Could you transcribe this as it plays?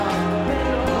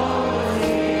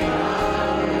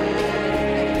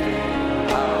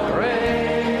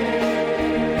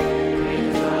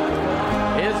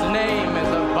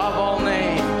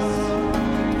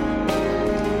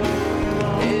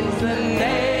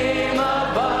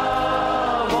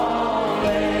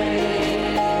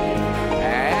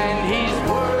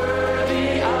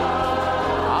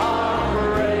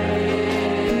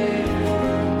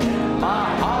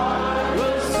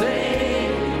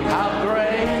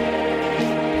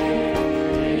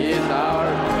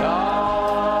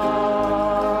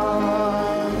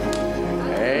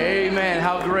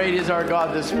our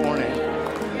God this morning?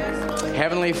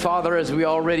 Heavenly Father, as we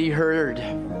already heard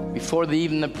before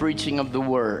even the preaching of the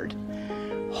word,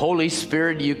 Holy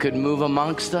Spirit, you could move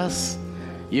amongst us.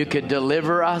 You could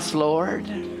deliver us, Lord.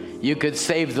 You could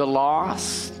save the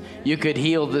lost. You could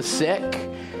heal the sick.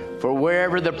 For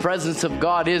wherever the presence of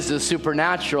God is, the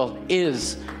supernatural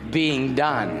is being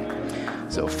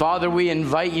done. So, Father, we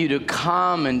invite you to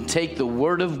come and take the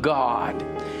word of God.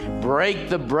 Break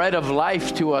the bread of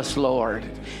life to us, Lord.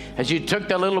 As you took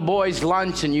the little boy's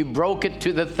lunch and you broke it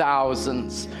to the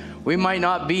thousands. We might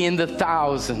not be in the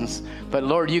thousands, but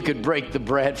Lord, you could break the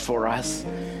bread for us.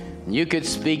 You could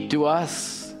speak to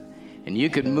us, and you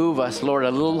could move us, Lord,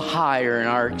 a little higher in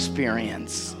our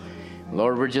experience.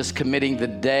 Lord, we're just committing the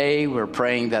day. We're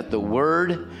praying that the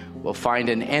word will find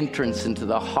an entrance into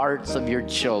the hearts of your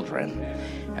children.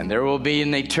 And there will be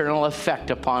an eternal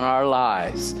effect upon our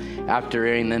lives after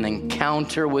an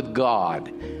encounter with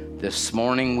God. This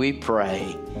morning we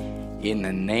pray in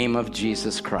the name of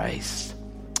Jesus Christ.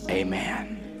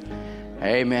 Amen.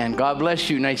 Amen. God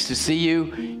bless you. Nice to see you.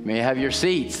 You may have your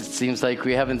seats. It seems like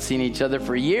we haven't seen each other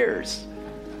for years.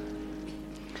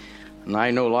 And I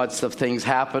know lots of things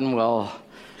happen. Well,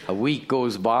 a week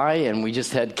goes by and we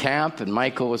just had camp and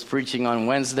Michael was preaching on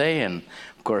Wednesday. And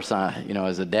of course,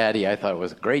 as a daddy, I thought it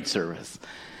was a great service.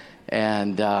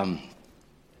 And then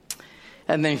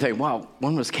you think, wow,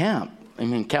 when was camp? I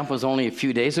mean, camp was only a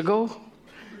few days ago.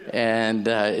 And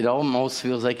it almost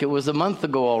feels like it was a month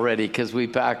ago already because we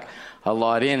pack a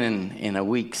lot in a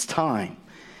week's time.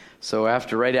 So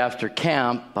right after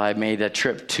camp, I made a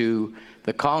trip to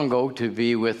the Congo to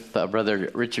be with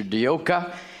Brother Richard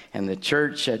Dioka and the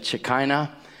church at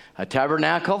Shekinah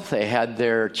Tabernacle. They had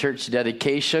their church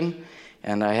dedication,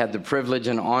 and I had the privilege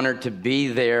and honor to be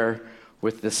there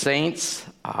with the saints.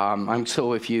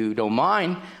 So if you don't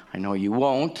mind, I know you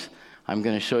won't, I'm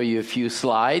going to show you a few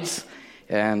slides,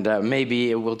 and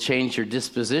maybe it will change your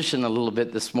disposition a little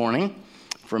bit this morning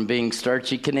from being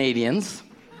starchy Canadians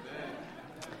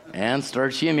and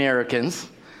starchy Americans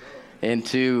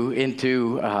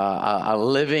into a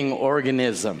living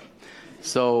organism.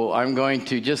 So I'm going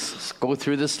to just go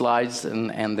through the slides,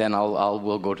 and then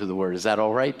we'll go to the word. Is that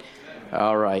all right?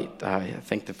 All right. I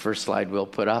think the first slide we'll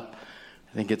put up.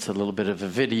 I think it's a little bit of a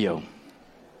video.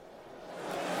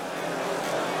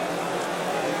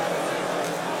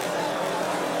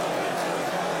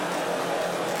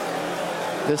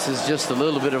 This is just a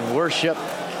little bit of worship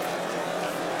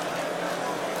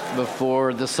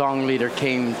before the song leader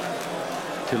came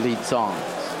to lead songs.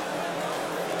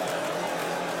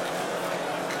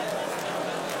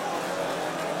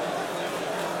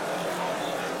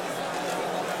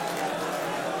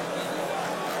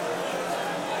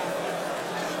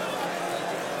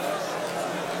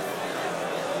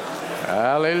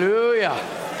 Hallelujah.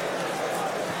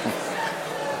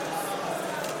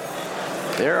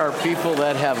 There are people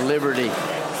that have liberty.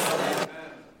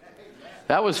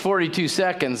 That was 42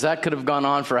 seconds. That could have gone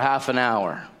on for half an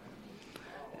hour.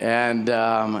 And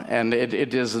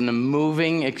it is a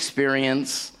moving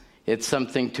experience. It's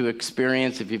something to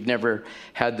experience if you've never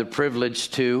had the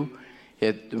privilege to.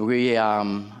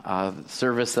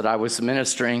 Service that I was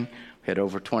ministering, we had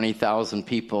over 20,000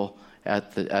 people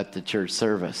at the church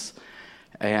service.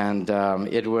 And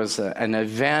it was an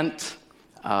event.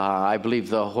 I believe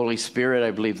the Holy Spirit,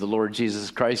 I believe the Lord Jesus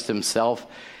Christ himself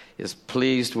is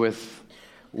pleased with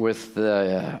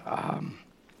the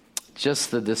just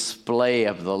the display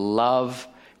of the love,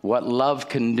 what love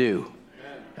can do.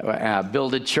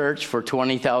 Build a church for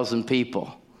 20,000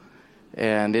 people.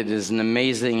 And it is an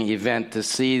amazing event to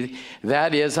see.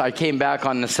 That is, I came back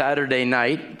on the Saturday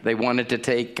night. They wanted to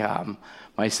take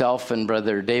myself and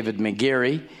Brother David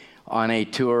McGeary on a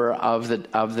tour of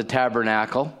the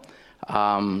tabernacle.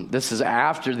 This is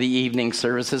after the evening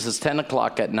service. This is 10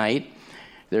 o'clock at night.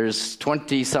 There's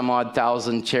 20 some odd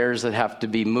thousand chairs that have to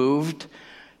be moved.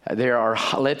 There are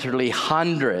literally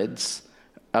hundreds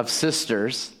of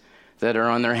sisters that are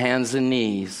on their hands and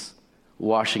knees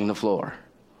washing the floor.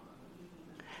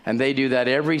 And they do that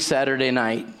every Saturday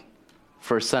night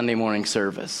for Sunday morning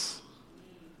service.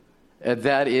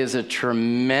 That is a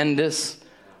tremendous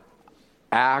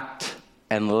act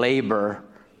and labor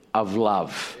of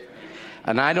love.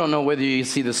 And I don't know whether you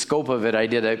see the scope of it. I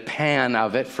did a pan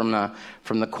of it from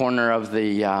the corner of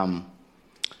the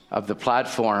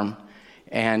platform,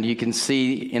 and you can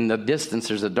see in the distance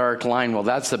there's a dark line. Well,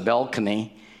 that's a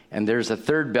balcony, and there's a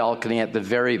third balcony at the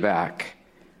very back.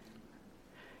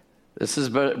 This is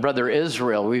Brother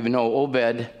Israel. We know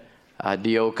Obed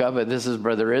Dioka, but this is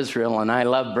Brother Israel, and I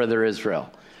love Brother Israel.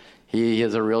 He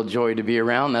is a real joy to be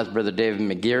around. That's Brother David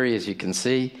McGeary, as you can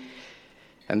see.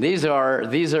 And these are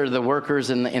the workers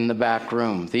in the back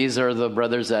room. These are the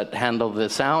brothers that handle the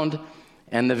sound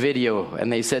and the video.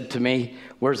 And they said to me,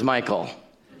 "Where's Michael?"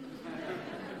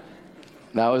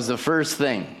 That was the first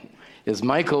thing. "Is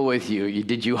Michael with you?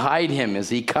 Did you hide him? Is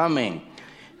he coming?"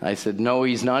 I said, "No,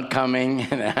 he's not coming."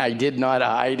 And I did not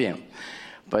hide him.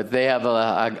 But they have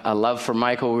a love for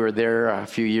Michael. We were there a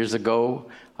few years ago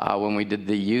when we did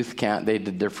the youth camp. They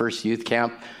did their first youth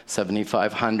camp,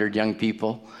 7,500 young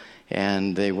people.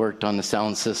 And they worked on the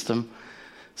sound system.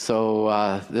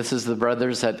 So this is the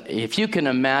brothers that, if you can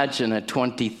imagine a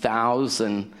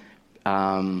 20,000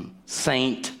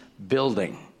 saint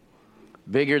building,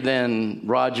 bigger than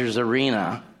Rogers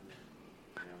Arena,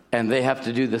 and they have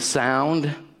to do the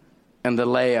sound and the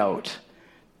layout.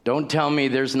 Don't tell me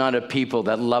there's not a people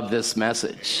that love this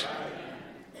message.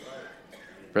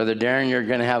 Brother Darren, you're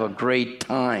going to have a great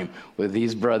time with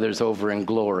these brothers over in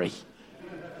Glory.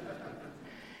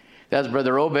 That's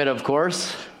Brother Obed, of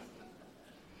course.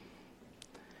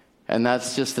 And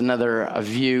that's just another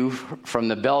view from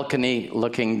the balcony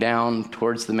looking down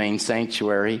towards the main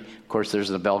sanctuary. Of course, there's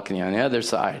a balcony on the other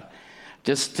side.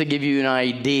 Just to give you an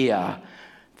idea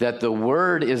that the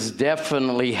word is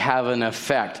definitely having an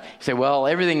effect. You say, "Well,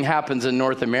 everything happens in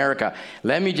North America."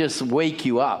 Let me just wake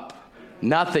you up.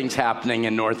 Nothing's happening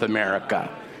in North America.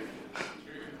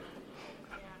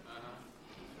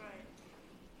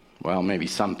 Well, maybe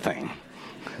something.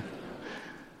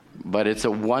 But it's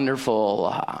a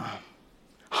wonderful,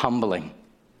 humbling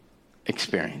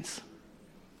experience.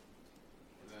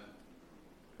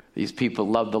 These people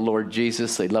love the Lord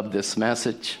Jesus. They love this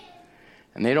message.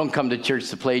 And they don't come to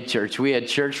church to play church. We had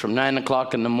church from 9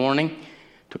 o'clock in the morning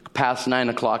to past 9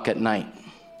 o'clock at night.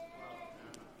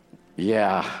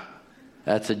 Yeah,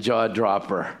 that's a jaw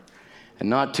dropper. And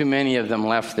not too many of them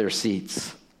left their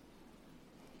seats.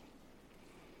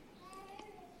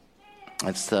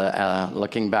 It's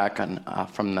looking back on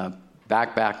from the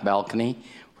back balcony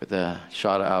with a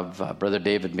shot of Brother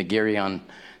David McGeary on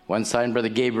one side, and Brother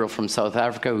Gabriel from South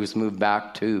Africa, who's moved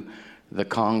back to the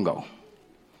Congo.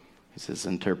 He's his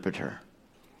interpreter.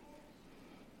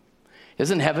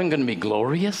 Isn't heaven going to be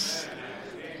glorious?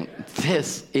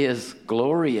 This is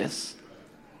glorious.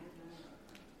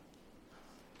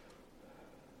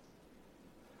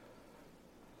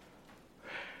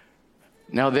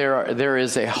 Now there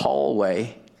is a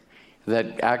hallway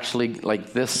that actually,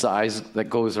 like this size, that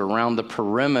goes around the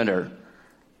perimeter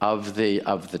of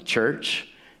the church,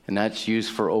 and that's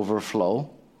used for overflow.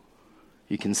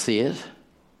 You can see it.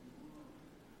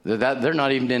 They're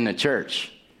not even in the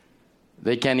church.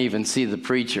 They can't even see the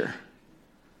preacher.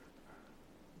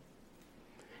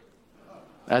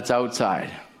 That's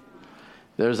outside.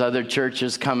 There's other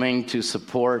churches coming to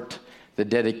support the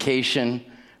dedication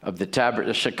of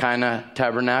the Shekinah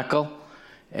Tabernacle,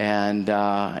 and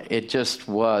it just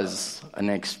was an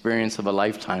experience of a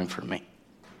lifetime for me.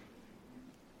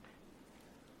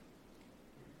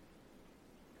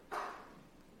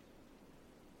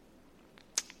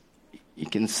 You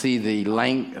can see the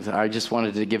length. I just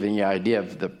wanted to give you the idea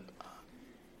of the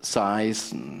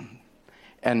size,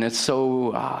 and it's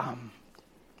so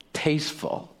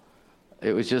tasteful.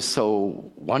 It was just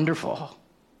so wonderful.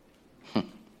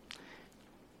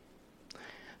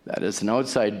 That is an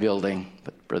outside building,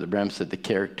 but Brother Bram said the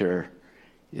character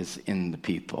is in the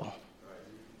people.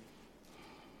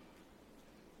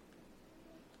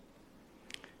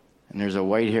 And there's a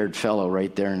white-haired fellow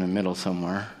right there in the middle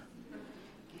somewhere.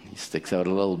 He sticks out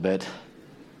a little bit.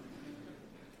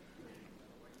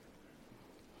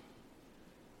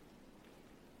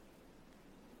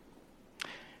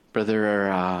 Brother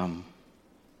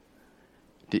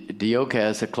Dioka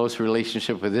has a close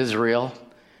relationship with Israel.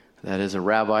 That is a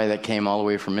rabbi that came all the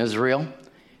way from Israel.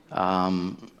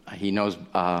 He knows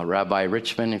Rabbi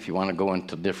Richmond. If you want to go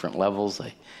into different levels,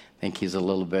 I think he's a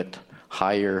little bit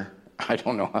higher. I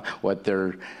don't know what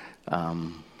their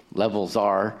levels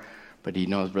are, but he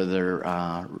knows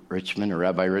Brother Richmond or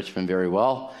Rabbi Richmond very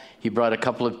well. He brought a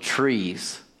couple of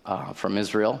trees from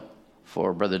Israel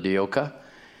for Brother Dioka,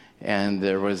 and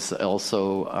there was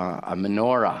also a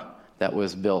menorah that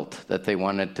was built that they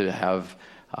wanted to have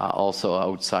also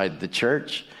outside the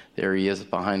church. There he is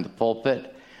behind the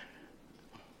pulpit.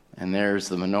 And there's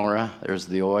the menorah. There's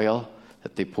the oil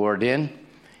that they poured in.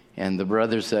 And the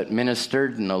brothers that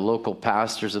ministered and the local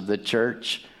pastors of the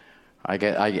church, I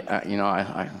didn't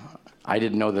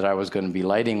know that I was going to be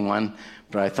lighting one,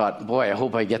 but I thought, boy, I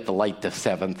hope I get to light the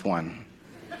seventh one.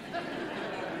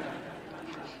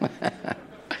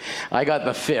 I got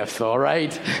the fifth, all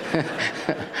right?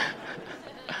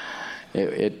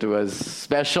 It was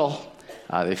special.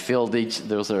 They filled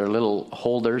those are little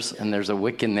holders, and there's a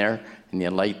wick in there, and you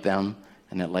light them,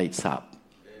 and it lights up.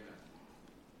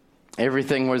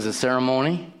 Everything was a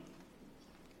ceremony.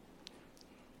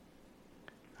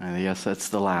 Yes, that's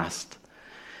the last.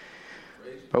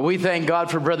 But we thank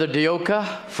God for Brother Dioka,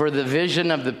 for the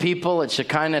vision of the people at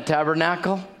Shekinah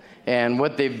Tabernacle, and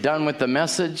what they've done with the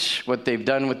message, what they've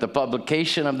done with the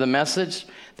publication of the message.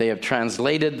 They have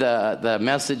translated the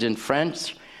message in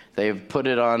French. They have put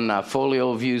it on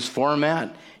Folio Views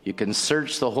format. You can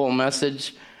search the whole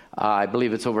message. I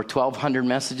believe it's over 1,200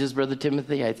 messages, Brother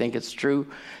Timothy. I think it's true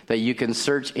that you can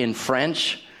search in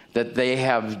French that they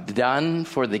have done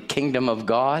for the kingdom of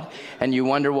God. And you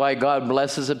wonder why God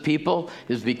blesses a people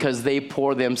is because they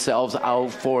pour themselves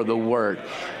out for the word.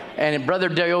 And Brother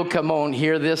Dioka won't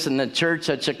hear this, and the church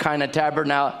at Shekinah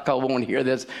Tabernacle won't hear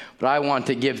this, but I want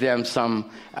to give them some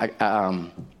I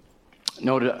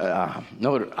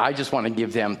just want to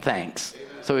give them thanks.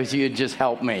 So if you just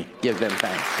help me give them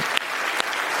thanks.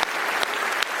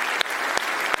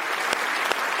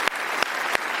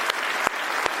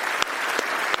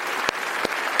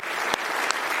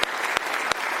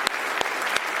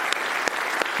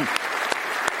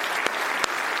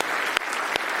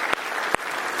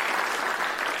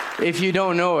 If you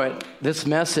don't know it, this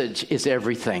message is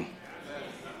everything.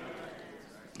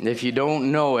 If you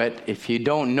don't know it, if you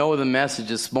don't know the message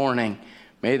this morning,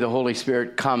 may the Holy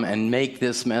Spirit come and make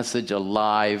this message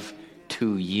alive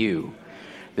to you.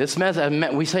 This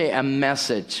message, we say a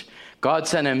message. God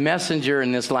sent a messenger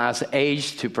in this last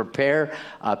age to prepare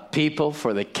a people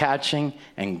for the catching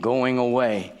and going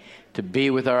away, to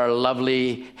be with our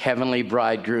lovely heavenly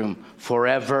bridegroom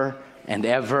forever and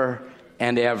ever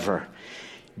and ever.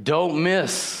 Don't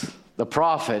miss the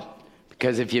prophet,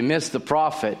 because if you miss the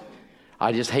prophet,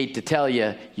 I just hate to tell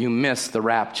you, you miss the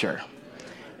rapture.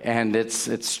 And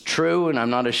it's true, and I'm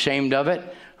not ashamed of it.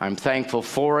 I'm thankful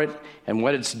for it and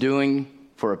what it's doing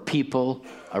for a people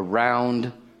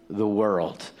around the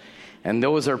world. And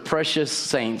those are precious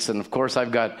saints. And of course,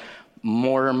 I've got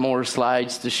more and more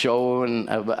slides to show and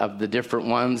of the different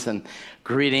ones, and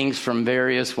greetings from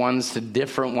various ones to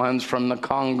different ones from the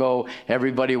Congo.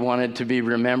 Everybody wanted to be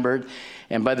remembered.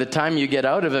 And by the time you get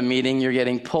out of a meeting, you're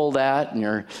getting pulled at, and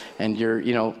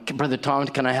you're Brother Tom,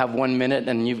 can I have 1 minute?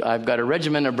 And I've got a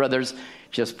regiment of brothers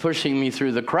just pushing me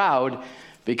through the crowd,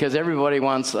 because everybody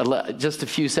wants just a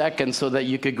few seconds so that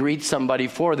you could greet somebody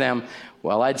for them.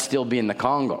 Well, I'd still be in the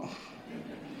Congo.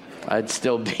 I'd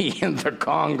still be in the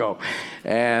Congo.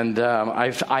 And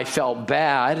I felt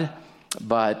bad,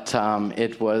 but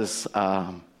it was,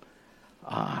 Brother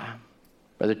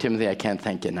Timothy, I can't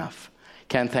thank you enough.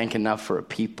 Can't thank enough for a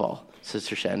people,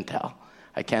 Sister Chantel.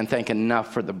 I can't thank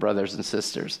enough for the brothers and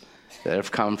sisters that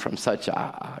have come from such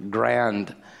a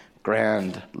grand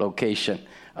location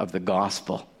of the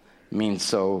gospel. It means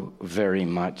so very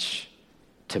much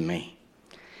to me.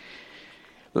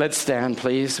 Let's stand,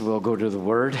 please. We'll go to the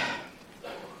Word.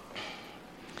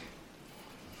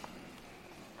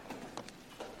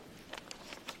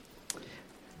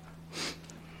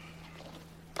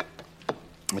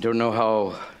 I don't know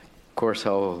how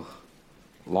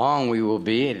long we will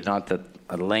be. Not that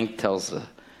a length tells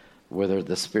whether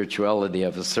the spirituality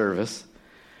of a service,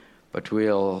 but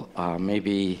we'll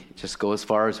maybe just go as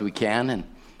far as we can, and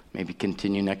maybe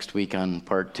continue next week on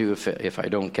part 2 if I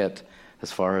don't get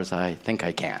as far as I think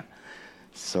I can.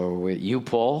 So you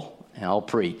pull, and I'll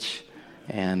preach.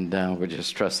 And we'll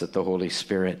just trust that the Holy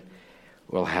Spirit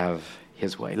will have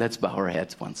his way. Let's bow our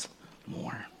heads once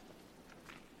more.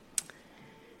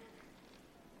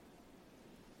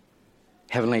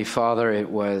 Heavenly Father, it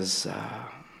was a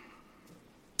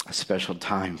special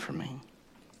time for me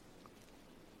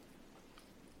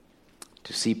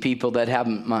to see people that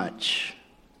haven't much,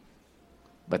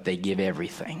 but they give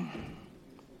everything.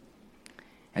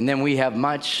 And then we have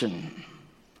much, and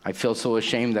I feel so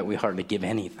ashamed that we hardly give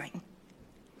anything.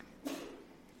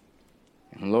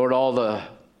 And Lord, all the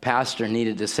pastor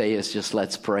needed to say is just,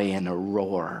 let's pray, and a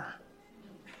roar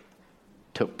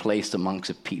took place amongst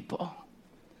the people.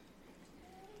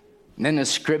 And then the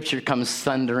scripture comes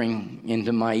thundering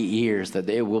into my ears that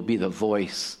it will be the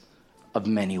voice of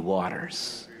many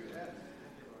waters.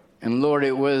 And Lord,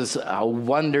 it was a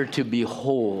wonder to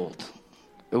behold.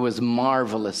 It was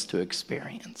marvelous to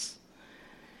experience.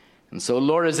 And so,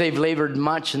 Lord, as they've labored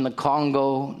much in the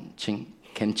Congo,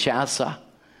 Kinshasa,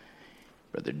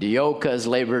 Brother Dioka has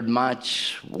labored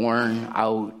much, worn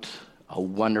out, a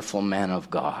wonderful man of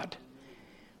God.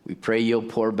 We pray you'll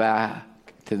pour back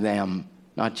to them,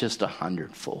 not just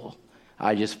 100-fold.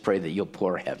 I just pray that you'll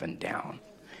pour heaven down.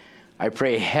 I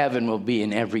pray heaven will be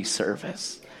in every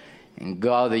service. And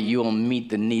God, that you will meet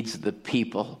the needs of the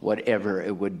people, whatever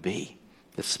it would be.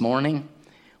 This morning,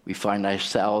 we find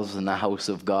ourselves in the house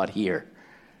of God here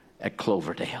at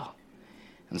Cloverdale.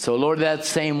 And so, Lord, that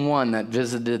same one that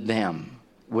visited them,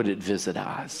 would it visit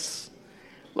us?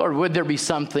 Lord, would there be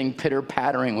something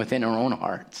pitter-pattering within our own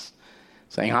hearts,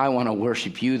 saying, I want to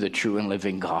worship you, the true and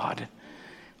living God.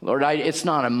 Lord, it's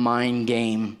not a mind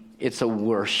game. It's a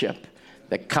worship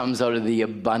that comes out of the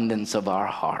abundance of our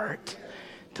heart.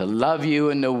 To love you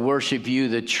and to worship you,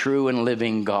 the true and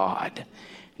living God.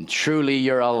 And truly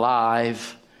you're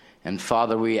alive. And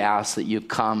Father, we ask that you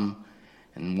come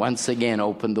and once again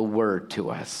open the word to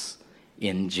us.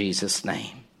 In Jesus'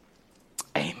 name.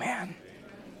 Amen.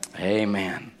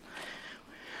 Amen.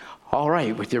 All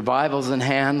right, with your Bibles in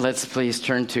hand, let's please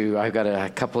turn to, I've got a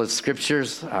couple of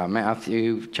scriptures.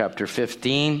 Matthew chapter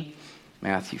 15.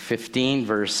 Matthew 15,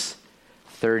 verse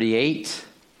 38.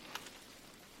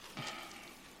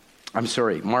 I'm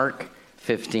sorry, Mark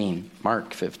 15,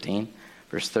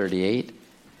 verse 38.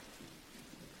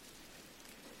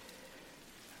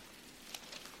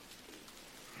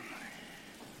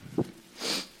 I'd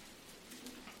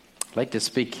like to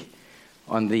speak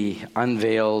on the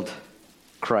unveiled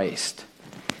Christ.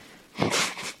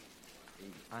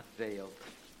 Unveiled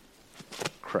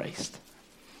Christ.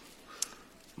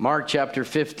 Mark chapter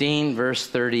 15, verse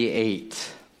 38.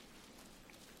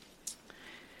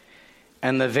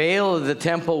 And the veil of the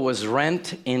temple was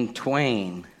rent in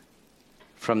twain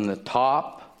from the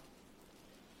top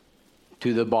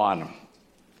to the bottom.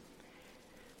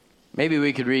 Maybe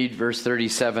we could read verse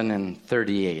 37 and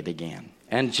 38 again.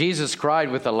 And Jesus cried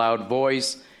with a loud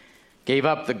voice, gave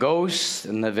up the ghost,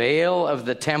 and the veil of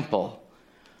the temple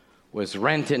was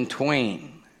rent in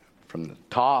twain from the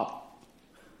top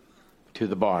to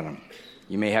the bottom.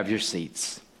 You may have your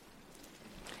seats.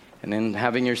 And then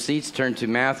having your seats, turn to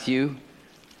Matthew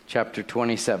chapter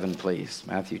 27, please.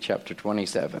 Matthew chapter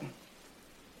 27.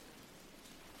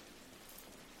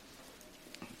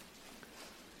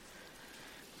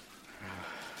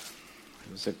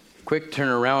 It was a quick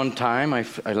turnaround time. I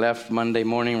left Monday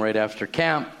morning right after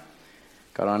camp.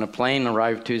 Got on a plane,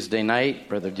 arrived Tuesday night.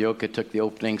 Brother Dioka took the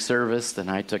opening service. Then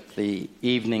I took the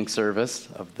evening service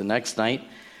of the next night.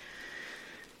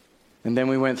 And then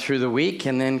we went through the week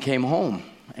and then came home.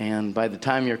 And by the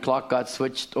time your clock got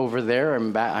switched over there,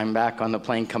 I'm back on the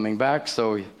plane coming back.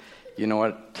 So, you know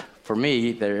what? For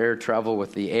me, the air travel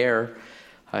with the air,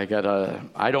 I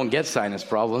don't get sinus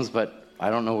problems, but I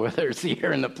don't know whether it's the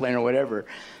air in the plane or whatever.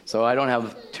 So I don't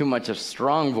have too much of a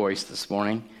strong voice this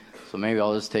morning. So maybe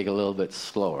I'll just take a little bit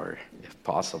slower, if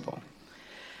possible.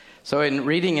 So in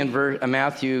reading in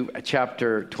Matthew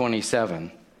chapter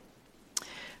 27,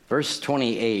 verse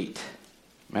 28,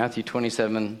 Matthew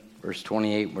 27, verse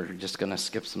 28, we're just going to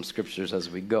skip some scriptures as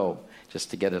we go,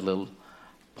 just to get a little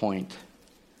point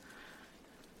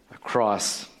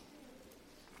across.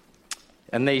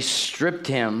 And they stripped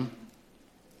him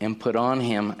and put on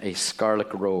him a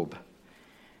scarlet robe.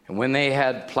 And when they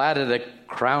had plaited a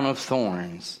crown of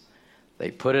thorns, they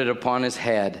put it upon his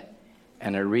head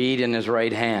and a reed in his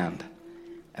right hand.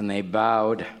 And they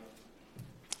bowed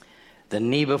the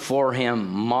knee before him,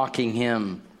 mocking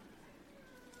him,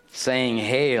 saying,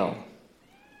 "Hail,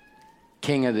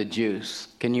 King of the Jews."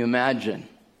 Can you imagine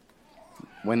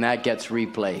when that gets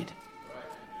replayed?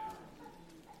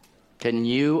 Can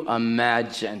you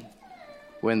imagine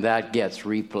when that gets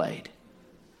replayed?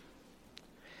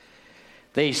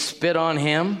 They spit on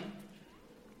him,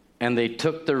 and they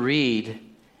took the reed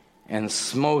and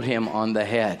smote him on the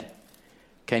head.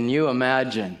 Can you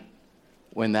imagine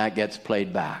when that gets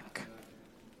played back?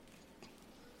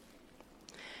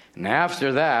 And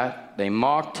after that, they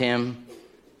mocked him,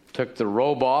 took the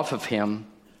robe off of him,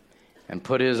 and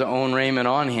put his own raiment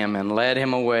on him, and led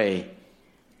him away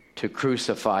to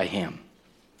crucify him.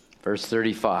 Verse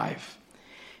 35.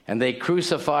 And they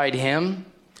crucified him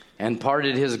and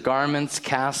parted his garments,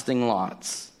 casting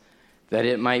lots, that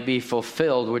it might be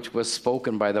fulfilled which was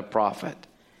spoken by the prophet.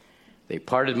 They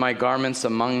parted my garments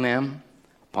among them.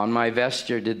 Upon my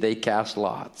vesture did they cast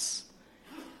lots.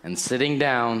 And sitting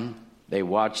down, they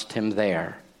watched him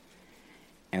there,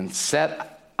 and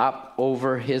set up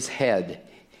over his head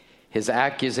his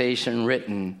accusation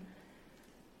written,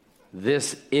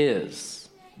 "This is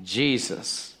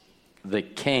Jesus, the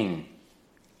King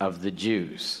of the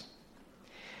Jews."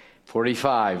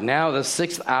 45. Now the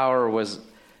 6th hour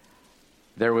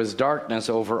there was darkness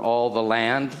over all the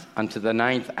land unto the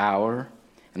 9th hour.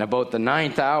 And about the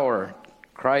 9th hour,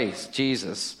 Christ,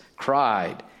 Jesus,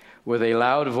 cried with a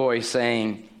loud voice,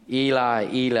 saying, "Eli,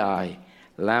 Eli,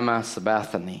 lama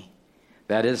sabachthani."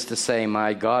 That is to say,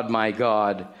 my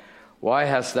God, Why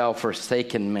hast thou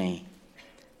forsaken me?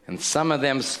 And some of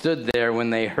them stood there when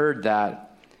they heard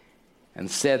that, and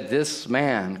said, This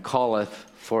man calleth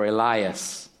for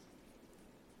Elias.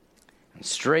 And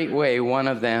straightway one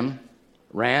of them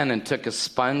ran and took a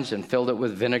sponge and filled it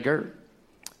with vinegar,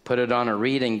 put it on a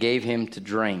reed, and gave him to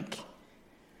drink.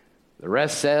 The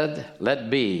rest said, Let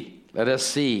be, let us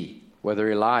see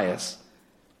whether Elias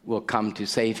will come to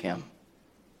save him.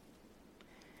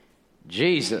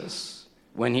 Jesus,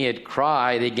 when he had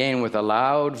cried again with a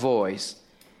loud voice,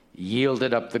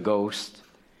 yielded up the ghost.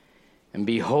 And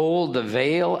behold, the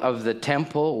veil of the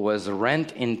temple was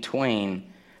rent in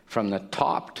twain from the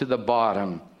top to the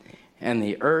bottom, and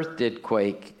the earth did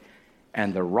quake,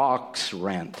 and the rocks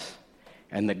rent,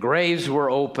 and the graves were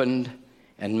opened,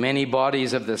 and many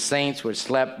bodies of the saints which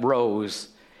slept rose,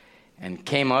 and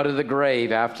came out of the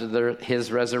grave after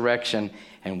his resurrection,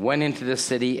 and went into the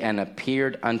city, and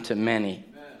appeared unto many.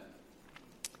 Amen.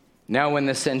 Now when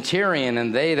the centurion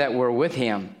and they that were with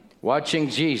him, watching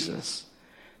Jesus,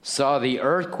 saw the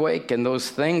earthquake and those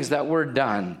things that were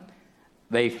done,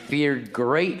 they feared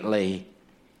greatly,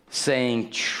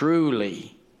 saying,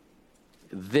 Truly,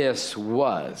 this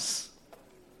was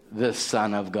the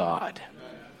Son of God.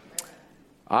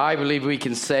 I believe we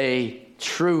can say,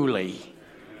 truly,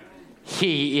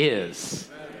 he is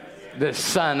the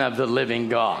Son of the living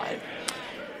God.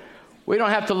 We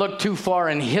don't have to look too far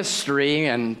in history,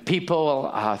 and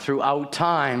people throughout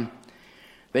time,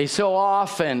 they so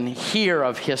often hear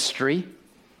of history,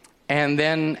 and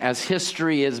then as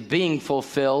history is being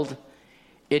fulfilled,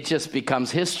 it just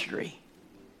becomes history.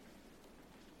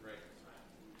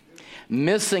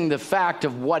 Missing the fact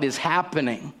of what is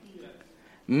happening,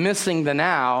 missing the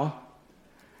now,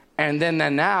 and then the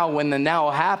now, when the now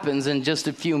happens in just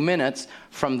a few minutes,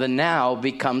 from the now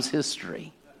becomes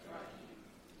history.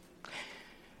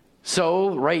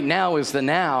 So right now is the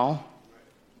now,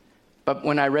 but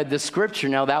when I read the scripture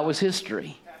now, that was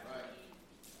history.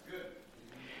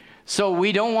 So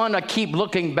we don't want to keep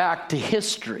looking back to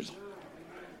history.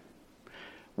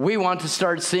 We want to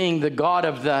start seeing the God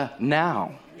of the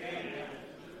now.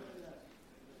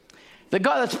 The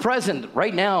God that's present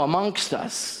right now amongst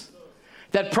us,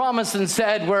 that promised and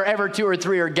said, wherever two or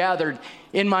three are gathered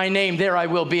in my name, there I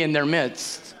will be in their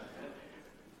midst.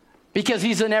 Because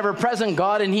he's an ever-present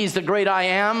God, and he's the great I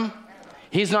am.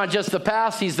 He's not just the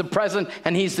past, he's the present,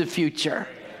 and he's the future.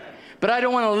 But I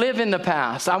don't want to live in the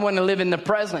past. I want to live in the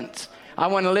present. I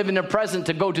want to live in the present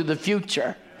to go to the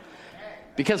future.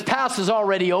 Because past is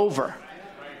already over.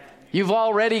 You've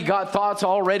already got thoughts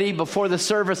already before the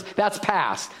service. That's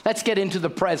past. Let's get into the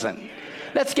present.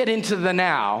 Let's get into the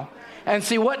now and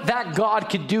see what that God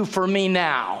could do for me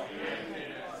now.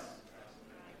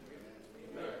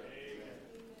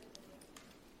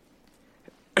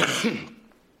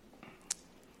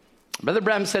 Brother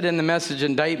Branham said in the Message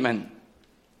Indictment,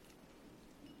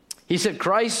 he said,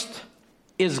 Christ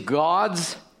is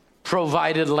God's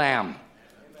provided lamb.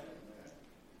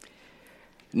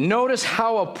 Notice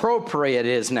how appropriate it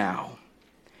is now,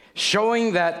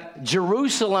 showing that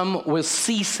Jerusalem was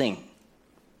ceasing.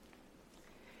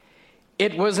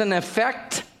 It was in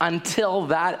effect until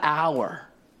that hour.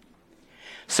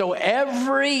 So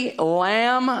every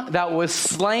lamb that was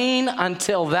slain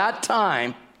until that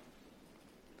time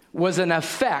was in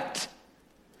effect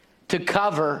to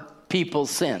cover people's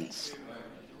sins.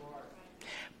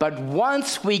 But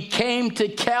once we came to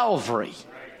Calvary,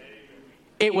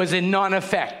 it was in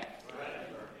non-effect.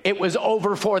 It was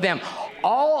over for them.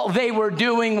 All they were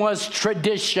doing was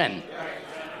tradition.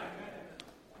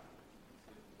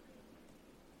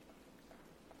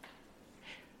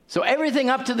 So everything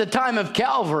up to the time of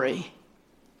Calvary,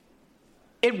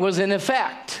 it was in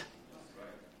effect.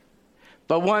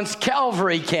 But once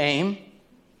Calvary came,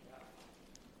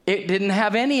 it didn't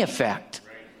have any effect.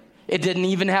 It didn't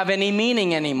even have any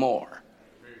meaning anymore.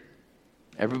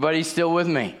 Everybody still with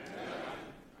me?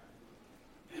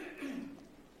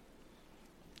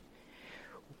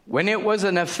 When it was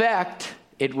in effect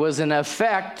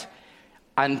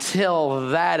until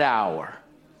that hour.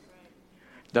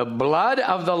 The blood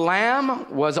of the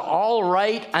Lamb was all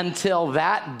right until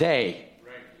that day.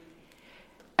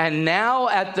 And now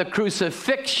at the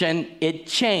crucifixion, it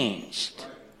changed.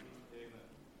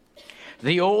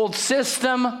 The old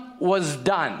system was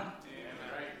done.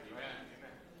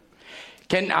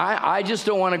 I just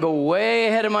don't want to go way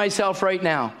ahead of myself right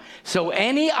now. So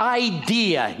any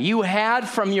idea you had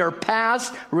from your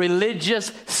past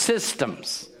religious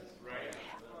systems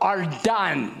are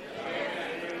done.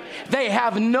 They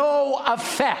have no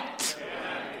effect.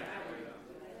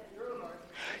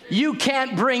 You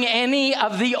can't bring any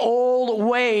of the old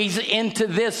ways into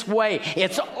this way.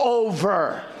 It's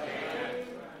over.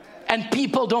 And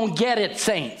people don't get it,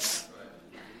 saints.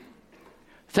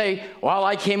 Say, well,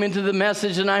 I came into the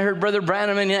message and I heard Brother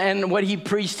Branham and what he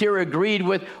preached here agreed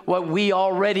with what we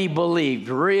already believed.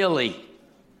 Really?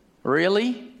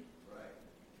 Really?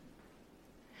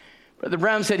 Brother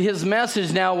Branham said his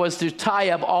message now was to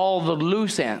tie up all the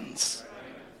loose ends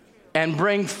and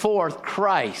bring forth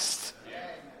Christ,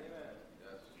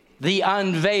 the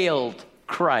unveiled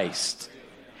Christ.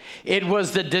 It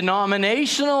was the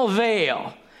denominational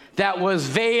veil that was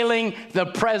veiling the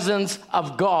presence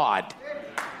of God.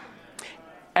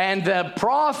 And the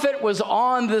prophet was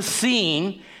on the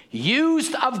scene,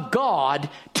 used of God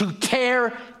to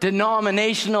tear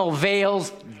denominational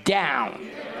veils down.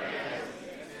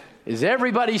 Is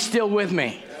everybody still with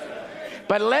me?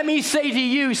 But let me say to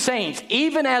you, saints,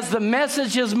 even as the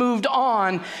message has moved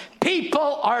on,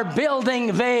 people are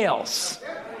building veils.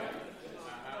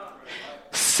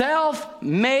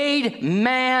 Self-made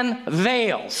man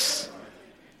veils,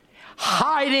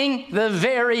 hiding the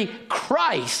very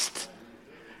Christ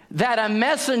that a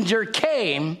messenger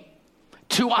came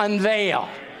to unveil.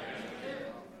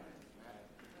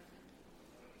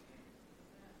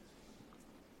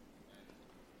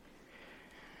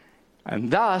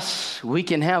 And thus, we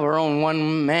can have our own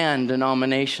one-man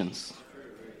denominations.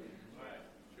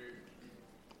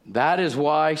 That is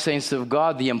why, saints of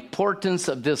God, the importance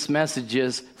of this message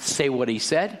is say what he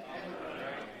said.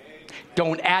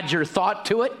 Don't add your thought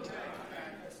to it.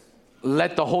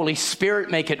 Let the Holy Spirit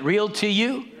make it real to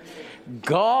you.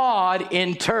 God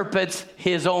interprets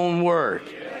his own word.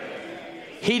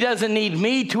 He doesn't need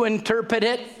me to interpret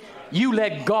it. You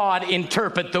let God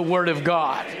interpret the word of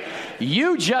God.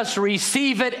 You just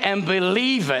receive it and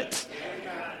believe it.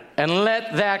 And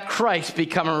let that Christ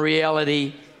become a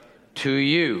reality to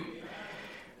you.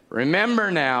 Remember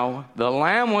now, the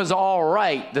lamb was all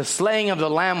right. The slaying of the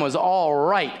lamb was all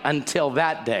right until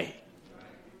that day.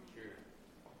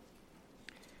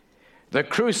 The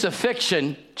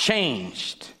crucifixion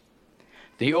changed.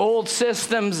 The old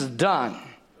system's done.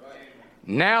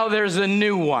 Now there's a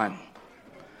new one.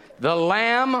 The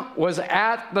lamb was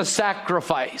at the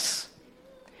sacrifice.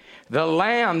 The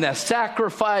lamb, the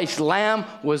sacrificed lamb,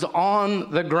 was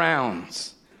on the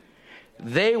grounds.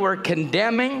 They were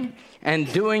condemning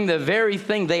and doing the very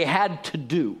thing they had to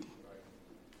do.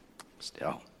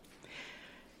 Still,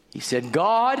 he said,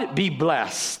 God be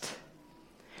blessed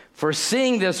for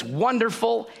seeing this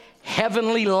wonderful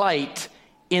heavenly light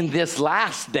in this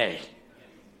last day.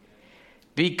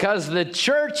 Because the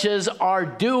churches are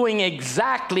doing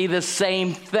exactly the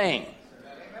same thing.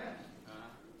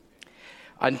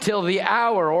 Until the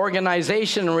hour,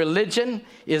 organization and religion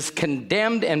is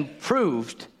condemned and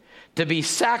proved to be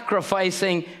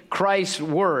sacrificing Christ's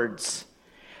words.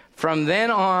 From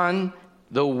then on,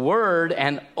 the word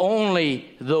and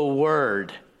only the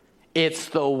word. It's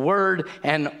the word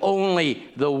and only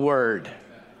the word.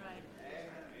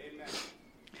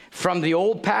 From the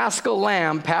old paschal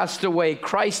lamb passed away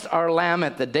Christ our lamb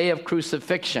at the day of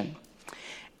crucifixion.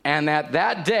 And at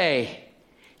that day,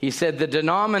 he said, the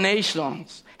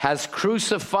denominations has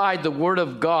crucified the word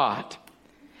of God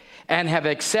and have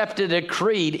accepted a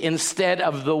creed instead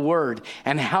of the word.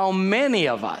 And how many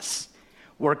of us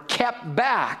were kept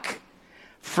back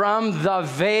from the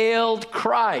veiled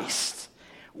Christ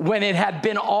when it had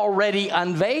been already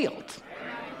unveiled?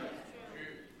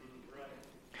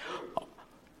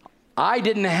 I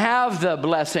didn't have the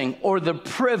blessing or the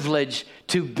privilege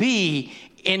to be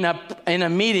in a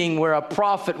meeting where a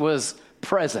prophet was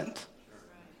present.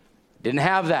 Didn't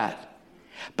have that.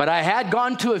 But I had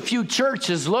gone to a few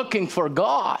churches looking for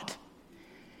God.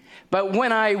 But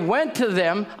when I went to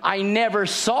them, I never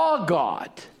saw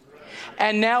God.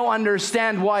 And now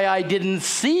understand why I didn't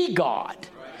see God.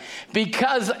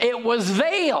 Because it was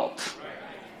veiled.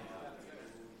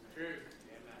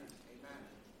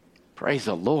 Praise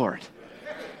the Lord.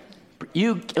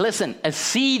 You listen, a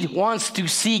seed wants to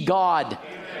see God.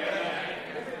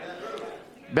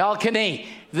 Balcony,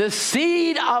 the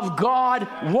seed of God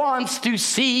wants to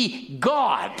see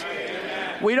God.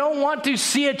 We don't want to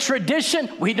see a tradition.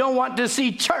 We don't want to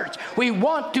see church. We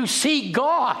want to see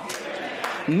God.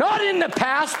 Not in the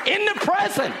past, in the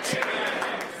present.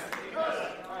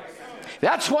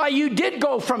 That's why you did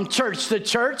go from church to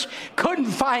church, couldn't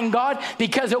find God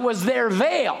because it was their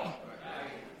veil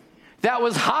that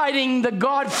was hiding the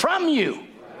God from you.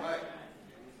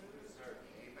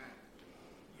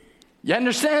 You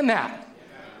understand that?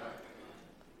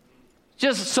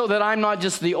 Just so that I'm not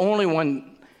just the only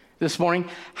one this morning.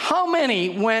 How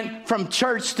many went from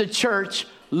church to church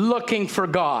looking for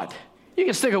God. You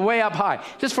can stick it way up high,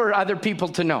 just for other people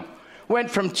to know.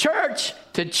 Went from church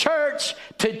to church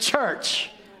to church.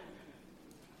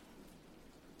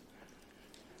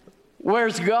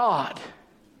 Where's God?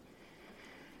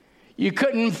 You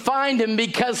couldn't find him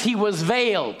because he was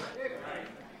veiled.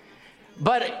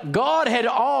 But God had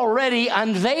already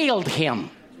unveiled him.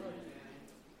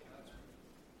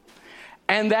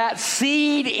 And that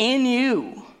seed in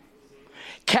you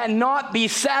cannot be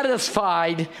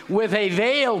satisfied with a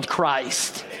veiled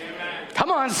Christ.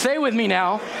 Come on, say with me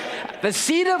now. The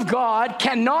seed of God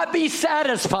cannot be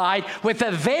satisfied with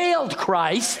a veiled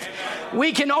Christ.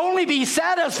 We can only be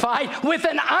satisfied with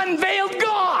an unveiled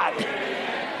God.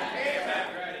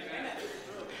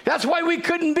 That's why we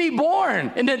couldn't be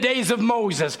born in the days of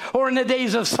Moses or in the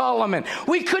days of Solomon.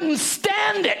 We couldn't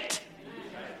stand it.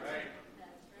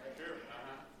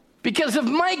 Because if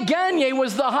Mike Gagne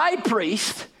was the high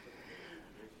priest,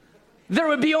 there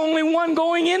would be only one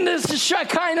going into the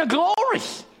Shekinah glory.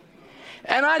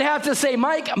 And I'd have to say,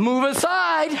 Mike, move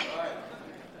aside.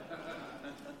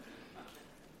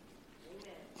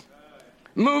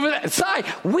 Move it aside.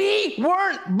 We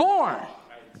weren't born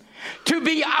to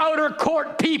be outer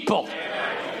court people.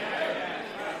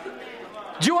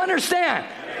 Do you understand?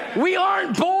 We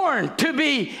aren't born to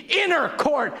be inner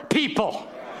court people.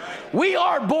 We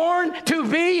are born to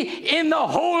be in the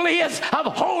holiest of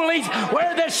holies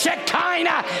where the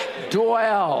Shekinah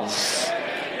dwells.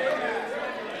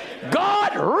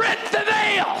 God ripped the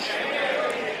veil.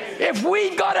 If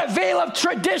we got a veil of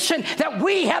tradition that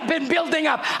we have been building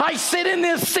up, I sit in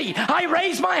this seat, I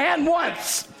raise my hand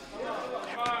once.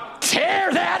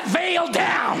 Tear that veil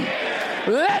down.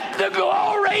 Let the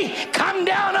glory come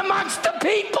down amongst the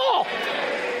people.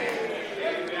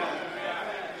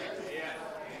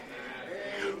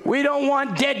 We don't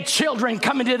want dead children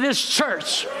coming to this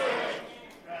church,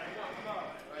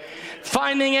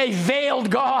 finding a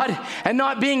veiled God and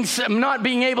not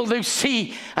being able to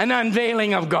see an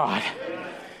unveiling of God.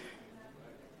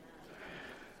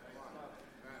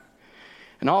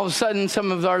 And all of a sudden,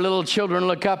 some of our little children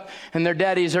look up and their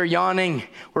daddies are yawning,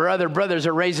 where other brothers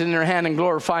are raising their hand and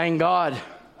glorifying God.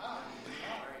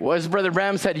 Well, as Brother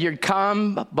Branham said, you're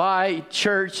come by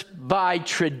church by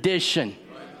tradition.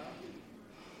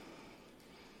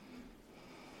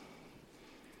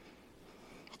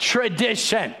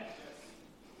 Tradition.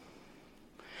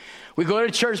 We go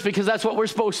to church because that's what we're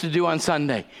supposed to do on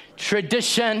Sunday.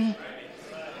 Tradition.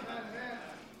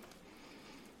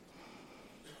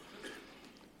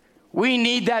 We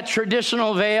need that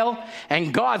traditional veil,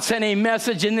 and God sent a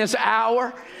message in this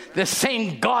hour. The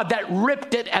same God that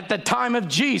ripped it at the time of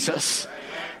Jesus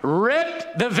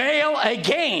ripped the veil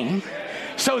again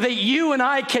so that you and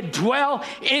I could dwell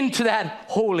into that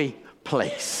holy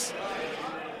place.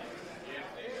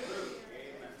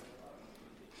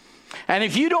 And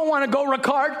if you don't want to go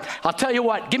record, I'll tell you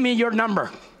what, give me your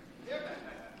number.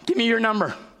 Give me your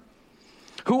number.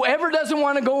 Whoever doesn't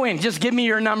want to go in, just give me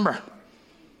your number.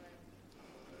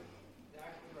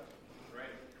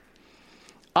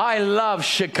 I love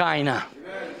Shekinah.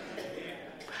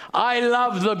 I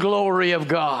love the glory of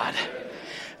God.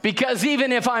 Because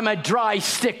even if I'm a dry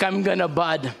stick, I'm going to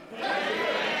bud.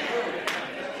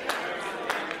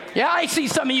 Yeah, I see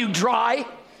some of you dry.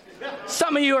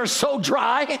 Some of you are so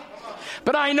dry.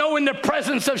 But I know in the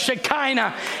presence of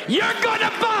Shekinah, you're going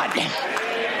to bud.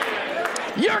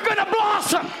 You're going to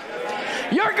blossom.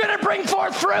 You're going to bring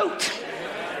forth fruit.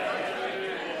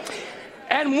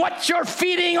 And what you're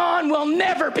feeding on will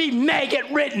never be maggot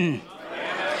ridden.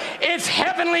 It's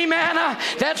heavenly manna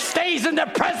that stays in the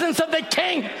presence of the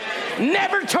King,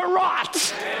 never to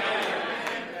rot.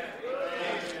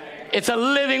 It's a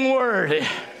living word.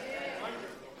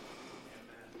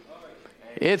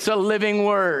 It's a living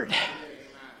word.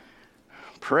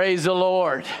 Praise the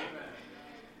Lord.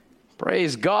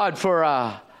 Praise God for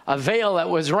a veil that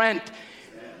was rent.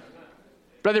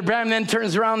 Brother Branham then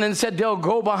turns around and said, they'll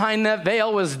go behind that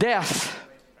veil was death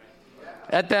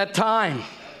at that time,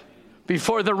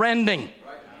 before the rending.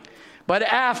 But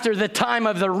after the time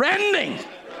of the rending,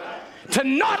 to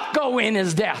not go in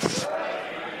is death.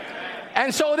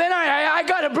 And so then I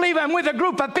got to believe I'm with a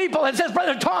group of people that says,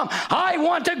 Brother Tom, I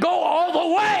want to go all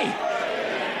the way.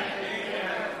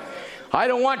 I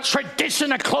don't want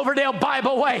tradition of Cloverdale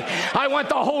Bible Way. I want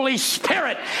the Holy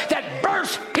Spirit that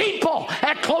bursts people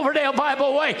at Cloverdale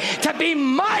Bible Way to be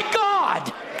my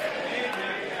God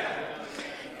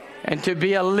and to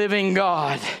be a living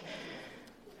God.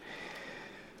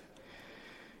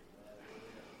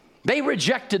 They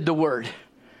rejected the word.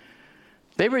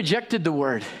 They rejected the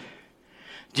word.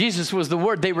 Jesus was the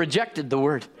word. They rejected the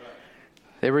word.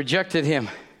 They rejected him.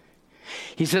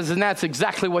 He says, and that's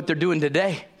exactly what they're doing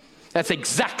today. That's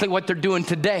exactly what they're doing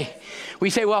today. We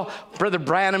say, well, Brother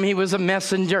Branham, he was a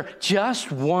messenger.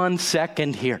 Just 1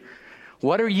 second here.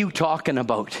 What are you talking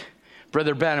about?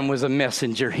 Brother Branham was a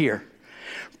messenger here.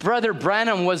 Brother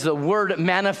Branham was the Word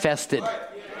manifested.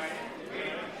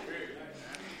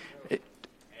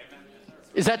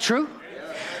 Is that true?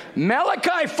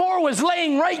 Malachi 4 was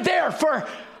laying right there for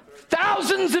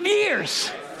thousands of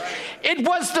years. It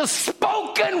was the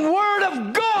spoken Word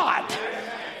of God.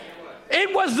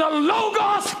 It was the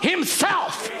Logos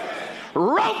himself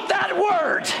wrote that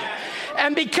word.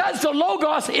 And because the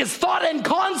Logos is thought and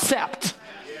concept,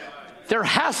 there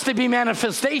has to be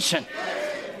manifestation.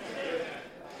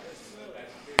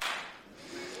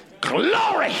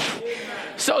 Glory.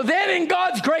 So then in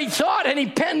God's great thought, and he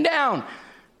penned down,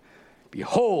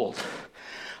 behold,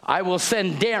 I will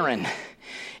send Darren,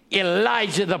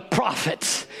 Elijah the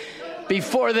prophet,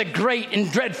 before the great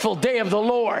and dreadful day of the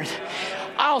Lord.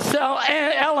 I'll tell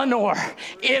Eleanor,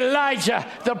 Elijah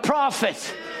the prophet.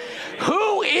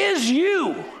 Who is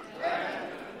you?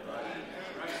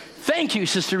 Thank you,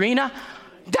 Sister Rena.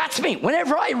 That's me.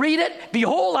 Whenever I read it,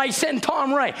 behold, I send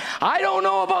Tom Ray. I don't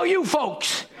know about you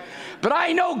folks, but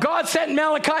I know God sent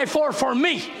Malachi 4 for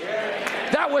me.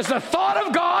 That was the thought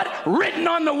of God, written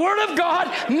on the Word of God,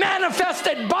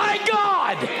 manifested by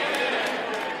God.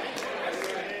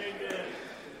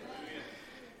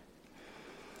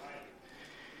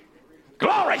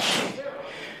 Glory.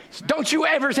 Don't you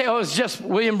ever say, oh, it's just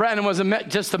William Branham was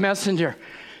just a messenger.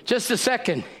 Just a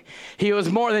second. He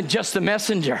was more than just a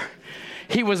messenger.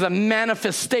 He was a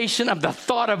manifestation of the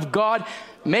thought of God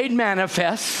made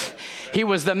manifest. He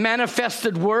was the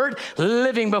manifested Word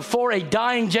living before a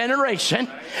dying generation,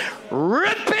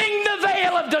 ripping the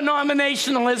veil of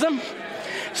denominationalism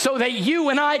so that you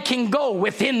and I can go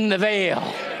within the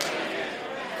veil.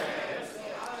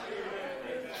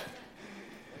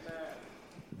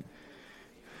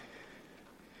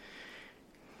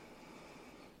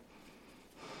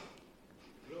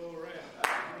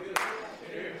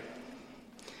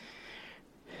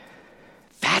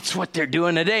 That's what they're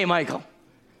doing today, Michael.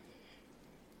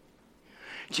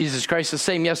 Jesus Christ is the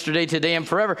same yesterday, today, and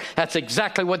forever. That's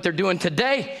exactly what they're doing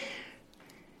today.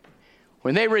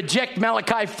 When they reject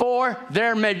Malachi 4,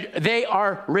 they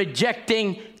are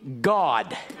rejecting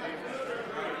God.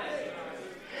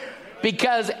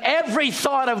 Because every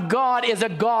thought of God is a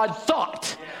God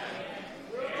thought.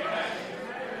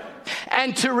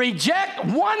 And to reject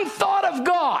one thought of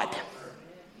God,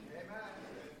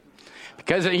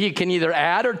 because he can either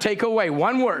add or take away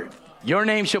one word. Your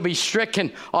name shall be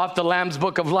stricken off the Lamb's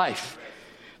book of life.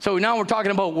 So now we're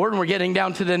talking about word and we're getting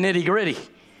down to the nitty gritty.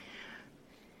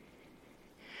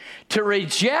 To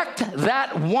reject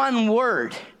that one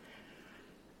word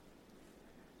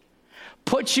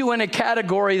puts you in a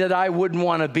category that I wouldn't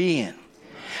want to be in.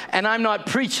 And I'm not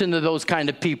preaching to those kind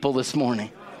of people this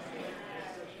morning.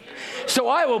 So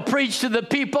I will preach to the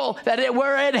people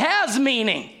where it has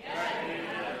meaning.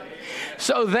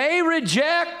 So they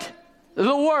reject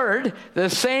the word the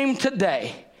same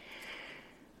today.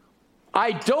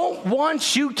 I don't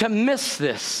want you to miss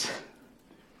this.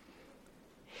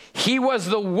 He was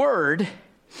the Word,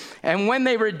 and when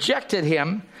they rejected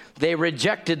him, they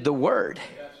rejected the Word.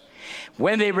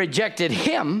 When they rejected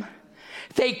him,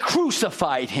 they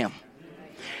crucified him.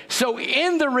 So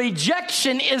in the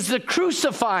rejection is the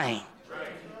crucifying.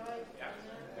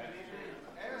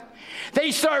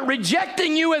 They start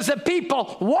rejecting you as a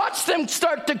people. Watch them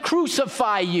start to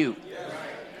crucify you.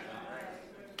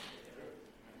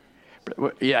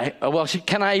 Yeah, well,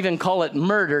 can I even call it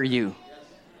murder you?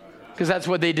 Because that's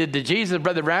what they did to Jesus.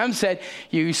 Brother Branham said,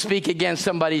 you speak against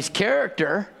somebody's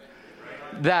character,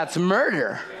 that's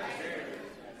murder.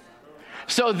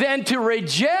 So then to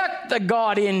reject the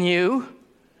God in you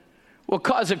will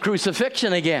cause a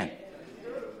crucifixion again.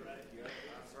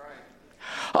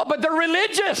 Oh, but they're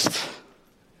religious.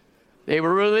 They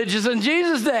were religious in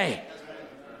Jesus' day.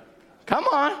 Come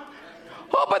on.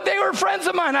 Oh, but they were friends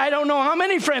of mine. I don't know how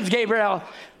many friends Gabriel.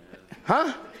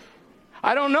 Huh?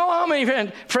 I don't know how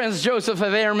many friends Joseph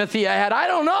of Arimathea had. I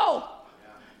don't know.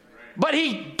 But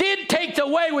he did take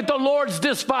away with the Lord's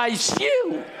despised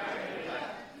few.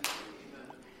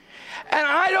 And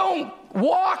I don't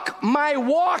walk my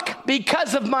walk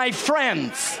because of my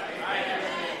friends.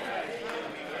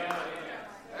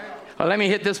 Well, let me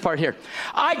hit this part here.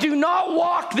 I do not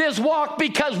walk this walk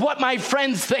because what my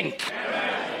friends think.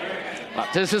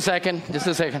 Just a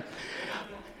second.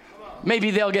 Maybe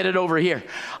they'll get it over here.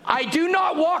 I do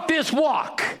not walk this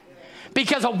walk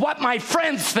because of what my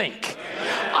friends think.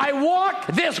 I walk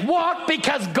this walk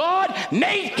because God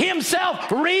made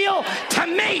himself real to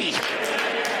me.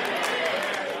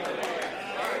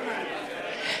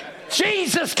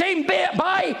 Jesus came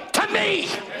by to me.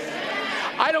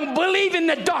 I don't believe in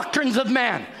the doctrines of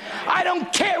man. I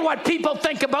don't care what people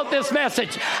think about this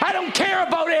message. I don't care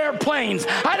about airplanes.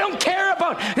 I don't care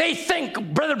about they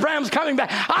think Brother Branham's coming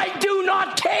back. I do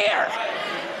not care.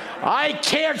 I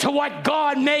care to what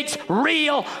God makes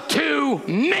real to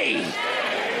me.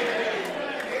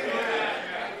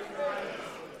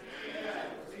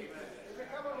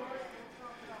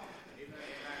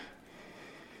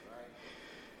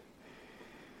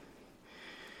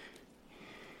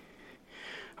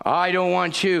 I don't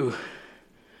want you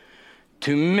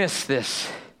to miss this.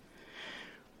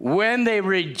 When they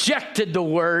rejected the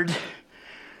word,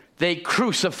 they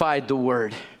crucified the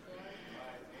word.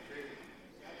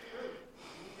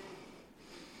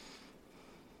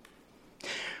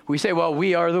 We say, well,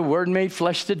 we are the word made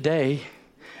flesh today.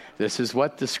 This is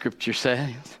what the scripture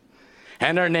says.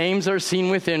 And our names are seen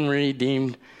within,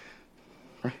 redeemed.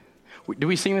 Do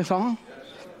we sing the song?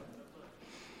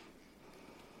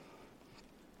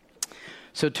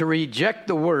 So to reject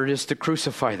the word is to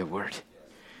crucify the word.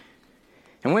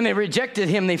 And when they rejected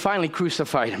him, they finally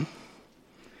crucified him.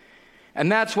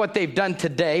 And that's what they've done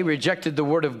today, rejected the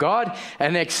word of God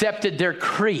and accepted their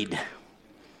creed.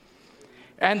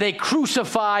 And they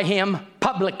crucify him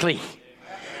publicly.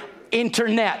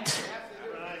 Internet.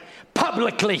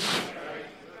 Publicly.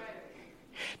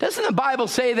 Doesn't the Bible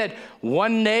say that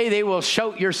one day they will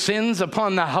shout your sins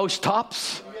upon the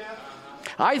housetops?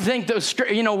 I think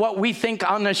what we think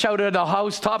on the shout of the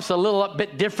housetops a little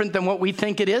bit different than what we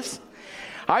think it is.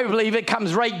 I believe it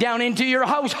comes right down into your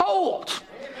household.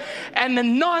 And the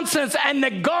nonsense and the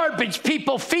garbage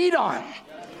people feed on.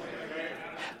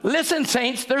 Listen,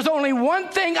 saints, there's only one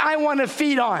thing I want to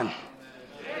feed on.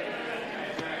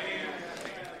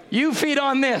 You feed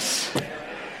on this.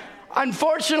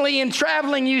 Unfortunately, in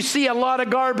traveling, you see a lot of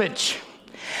garbage.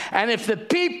 And if the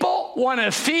people want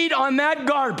to feed on that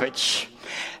garbage,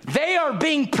 they are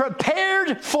being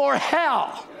prepared for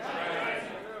hell.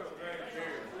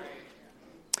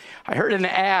 I heard an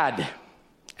ad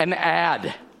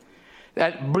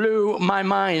that blew my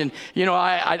mind.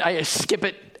 I skip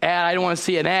it. Ad. I don't want to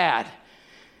see an ad.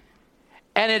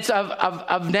 And it's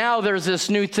of now there's this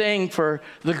new thing for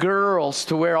the girls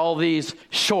to wear all these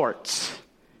shorts.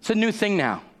 It's a new thing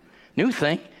now. New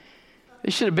thing. They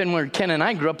should have been where Ken and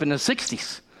I grew up in the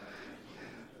 60s.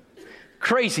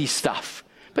 Crazy stuff.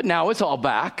 But now it's all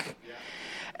back.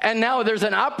 And now there's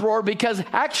an uproar because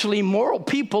actually moral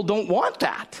people don't want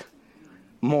that.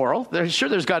 Moral.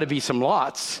 There's got to be some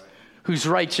lots whose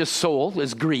righteous soul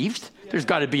is grieved. There's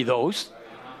got to be those.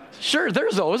 Sure,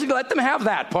 there's those. Let them have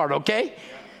that part, okay?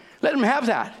 Let them have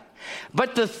that.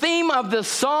 But the theme of the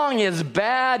song is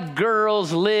bad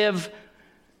girls live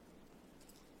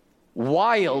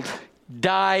wild,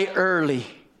 die early.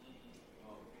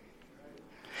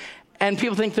 And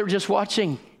people think they're just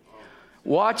watching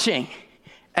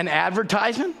an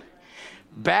advertisement.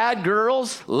 Bad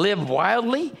girls live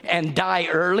wildly and die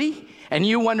early. And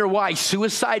you wonder why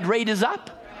suicide rate is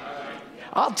up?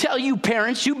 I'll tell you,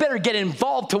 parents, you better get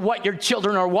involved to what your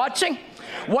children are watching,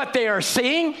 what they are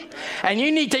seeing. And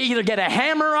you need to either get a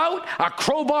hammer out, a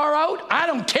crowbar out. I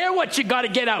don't care what you got to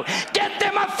get out. Get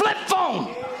them a flip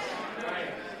phone.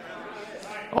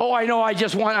 Oh, I know I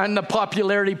just won on the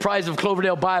popularity prize of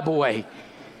Cloverdale Bible Way.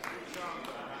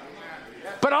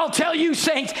 But I'll tell you,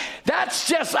 saints, that's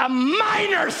just a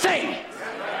minor thing.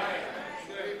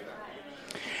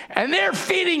 And they're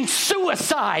feeding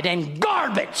suicide and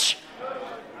garbage.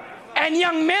 And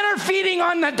young men are feeding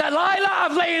on the Delilah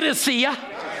of Laodicea.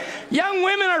 Young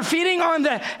women are feeding on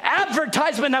the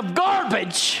advertisement of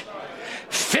garbage,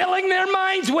 filling their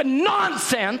minds with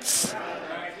nonsense,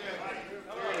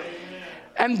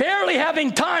 and barely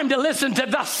having time to listen to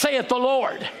thus saith the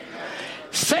Lord.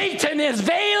 Satan is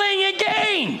veiling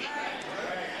again.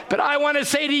 But I want to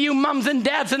say to you, mums and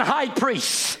dads and high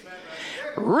priests,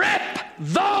 rip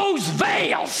those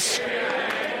veils.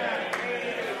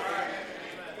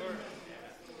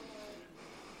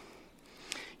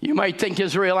 You might think,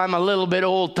 Israel, I'm a little bit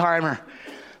old-timer.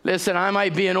 Listen, I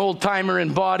might be an old-timer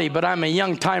in body, but I'm a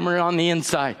young-timer on the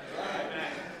inside.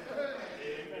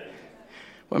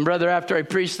 When brother, after I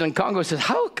preached in Congo, says,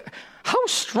 how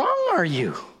strong are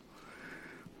you?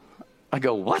 I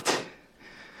go, what?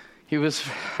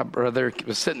 A brother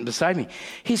was sitting beside me.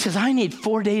 He says, I need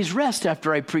 4 days rest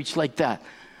after I preach like that.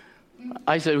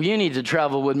 I said, well, you need to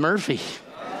travel with Murphy.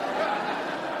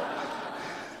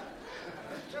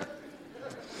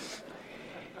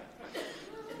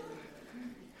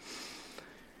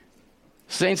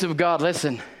 Saints of God,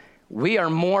 listen. We are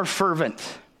more fervent.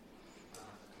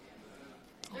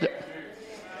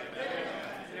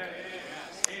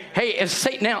 Hey, if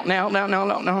Satan, now,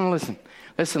 listen.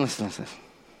 Listen.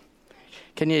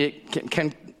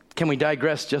 Can we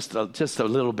digress just a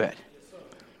little bit?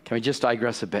 Can we just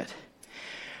digress a bit?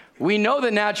 We know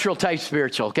the natural type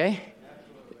spiritual, okay?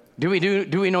 Do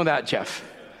we know that, Jeff?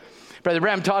 Brother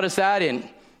Branham taught us that in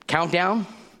Countdown.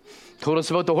 Told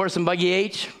us about the horse and buggy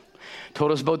age.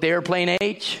 Told us about the airplane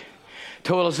age.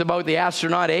 Told us about the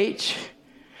astronaut age.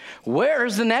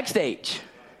 Where's the next age?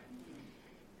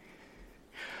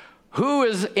 Who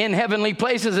is in heavenly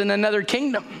places in another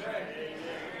kingdom?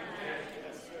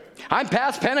 I'm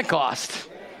past Pentecost.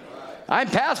 I'm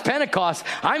past Pentecost.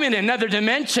 I'm in another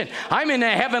dimension. I'm in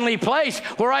a heavenly place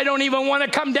where I don't even want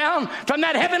to come down from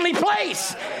that heavenly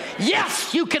place.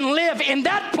 Yes, you can live in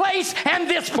that place and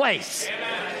this place.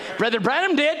 Brother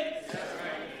Branham did.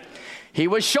 He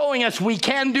was showing us we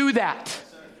can do that.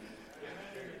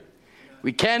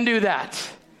 We can do that.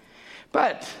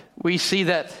 But we see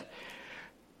that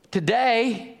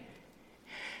today,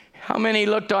 how many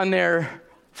looked on their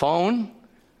phone?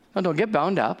 Oh, don't get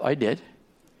bound up. I did.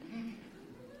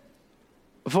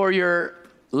 For your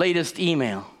latest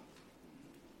email.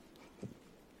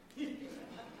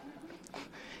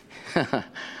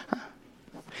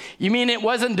 You mean it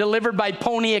wasn't delivered by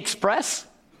Pony Express?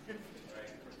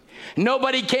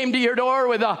 Nobody came to your door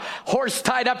with a horse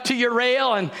tied up to your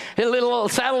rail and a little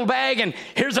saddlebag and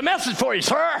here's a message for you,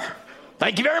 sir.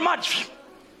 Thank you very much.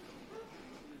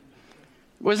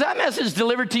 Was that message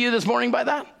delivered to you this morning by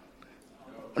that?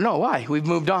 No, why? We've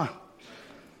moved on.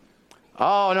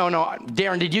 Oh, no.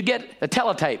 Darren, did you get a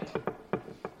teletype?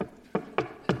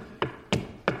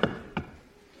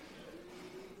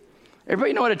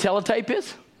 Everybody know what a teletype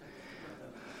is?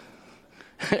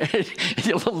 It's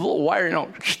a little wire,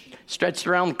 stretched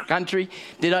around the country.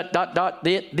 Dot.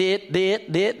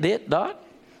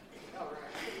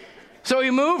 So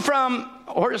we moved from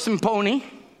horse and pony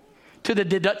to the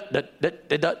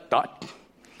dot.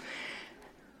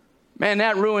 Man,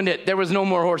 that ruined it. There was no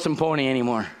more horse and pony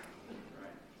anymore.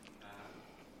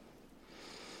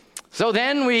 So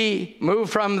then we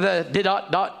moved from the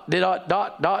dot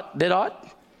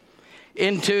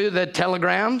into the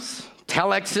telegrams,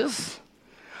 telexes.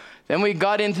 Then we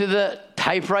got into the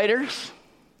typewriters.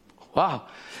 Wow.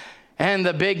 And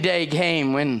the big day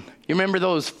came when, you remember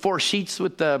those 4 sheets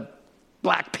with the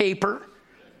black paper?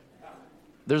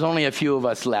 There's only a few of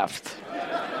us left.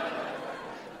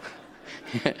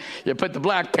 You put the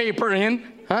black paper in,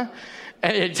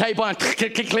 and you type on,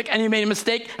 click, and you made a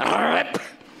mistake. The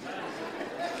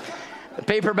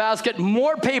paper basket,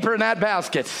 more paper in that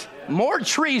basket. More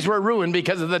trees were ruined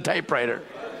because of the typewriter.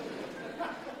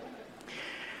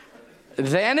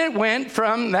 Then it went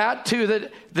from that to the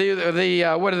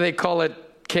what do they call it?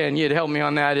 Ken, you'd help me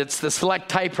on that. It's the select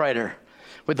typewriter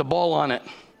with the ball on it.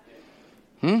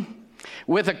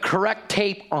 With a correct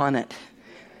tape on it.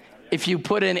 If you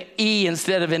put an E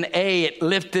instead of an A, it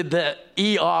lifted the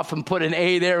E off and put an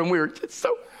A there, and we were just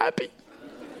so happy.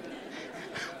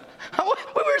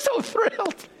 We were so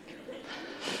thrilled.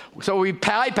 So we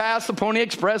bypassed the Pony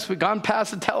Express. We've gone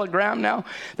past the telegram now.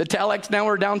 The telex, now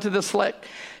we're down to the select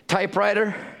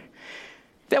typewriter.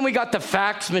 Then we got the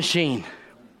fax machine.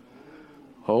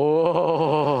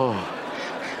 Oh.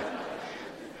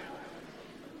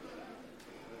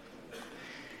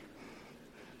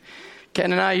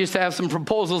 Ken and I used to have some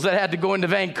proposals that had to go into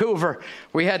Vancouver.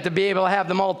 We had to be able to have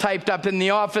them all typed up in the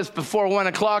office before 1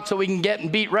 o'clock so we can get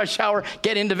and beat rush hour,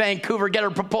 get into Vancouver, get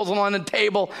our proposal on the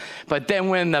table. But then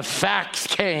when the fax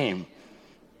came,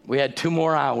 we had 2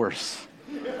 more hours.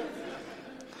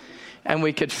 And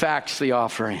we could fax the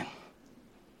offer in.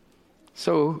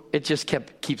 So it just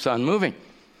keeps on moving.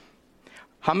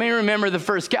 How many remember the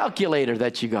first calculator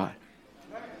that you got?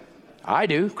 I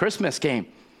do. Christmas came.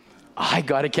 I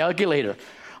got a calculator.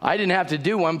 I didn't have to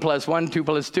do 1 + 1,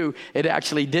 2 + 2. It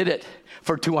actually did it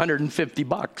for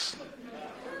 $250.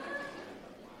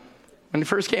 When it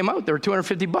first came out, they were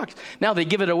 $250. Now they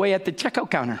give it away at the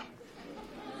checkout counter.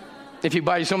 If you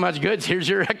buy so much goods, here's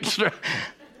your extra.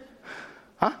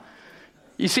 Huh?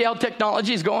 You see how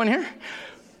technology is going here?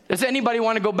 Does anybody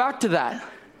want to go back to that?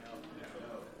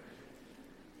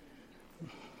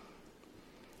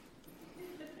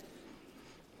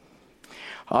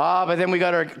 But then we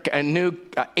got a new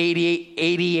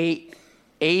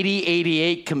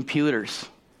 8088 computers.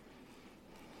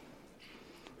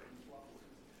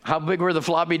 How big were the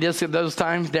floppy disks at those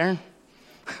times, Darren?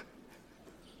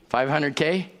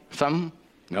 500K? Something?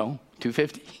 No,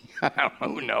 250?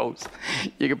 Who knows?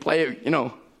 You could play,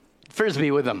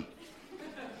 Frisbee with them.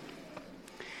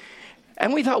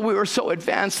 And we thought we were so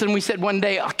advanced, and we said one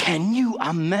day, can you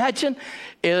imagine?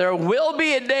 There will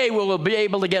be a day where we'll be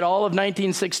able to get all of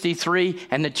 1963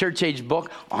 and the church age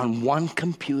book on one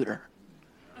computer.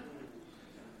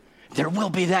 There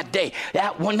will be that day.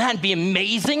 Wouldn't that be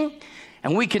amazing?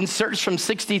 And we can search from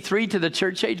 63 to the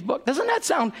church age book. Doesn't that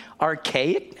sound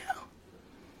archaic now?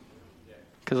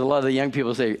 Because a lot of the young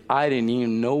people say, I didn't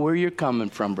even know where you're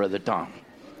coming from, Brother Tom.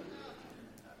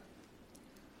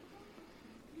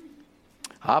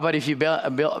 How about if you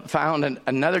found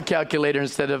another calculator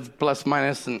instead of plus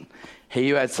minus, and hey,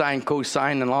 you had sine,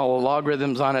 cosine, and all the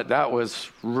logarithms on it? That was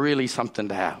really something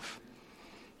to have.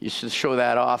 You should show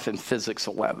that off in Physics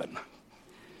 11.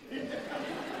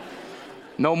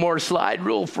 No more slide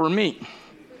rule for me.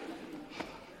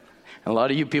 A lot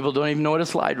of you people don't even know what a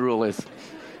slide rule is.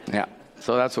 Yeah,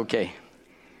 so that's okay.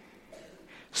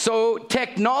 So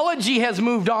technology has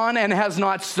moved on and has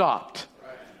not stopped.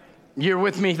 You're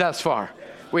with me thus far.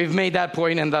 We've made that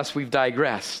point, and thus we've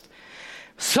digressed.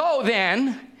 So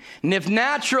then, if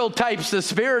natural types the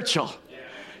spiritual,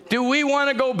 do we want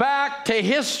to go back to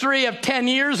history of 10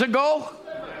 years ago?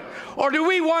 Or do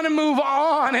we want to move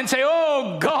on and say,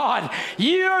 oh God,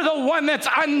 you're the one that's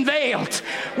unveiled.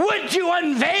 Would you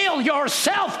unveil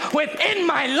yourself within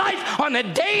my life on a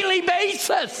daily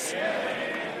basis?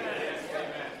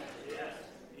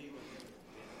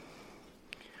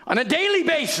 On a daily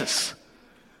basis.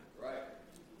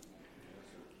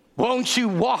 Won't you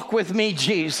walk with me,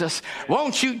 Jesus?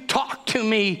 Won't you talk to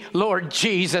me, Lord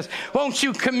Jesus? Won't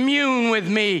you commune with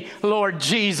me, Lord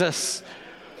Jesus?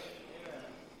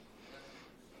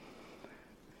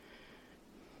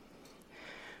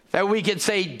 That we could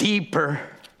say deeper,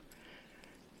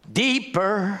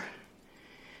 deeper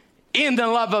in the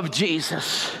love of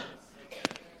Jesus.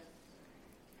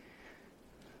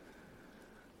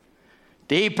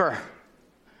 Deeper.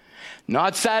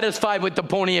 Not satisfied with the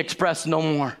Pony Express no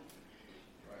more.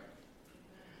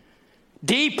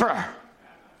 Deeper.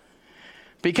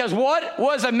 Because what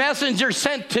was a messenger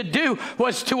sent to do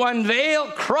was to unveil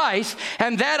Christ,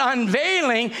 and that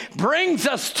unveiling brings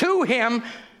us to him,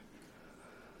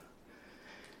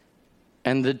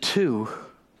 and the two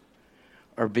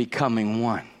are becoming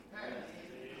one.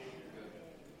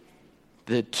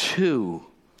 The two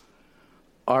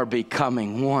are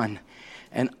becoming one.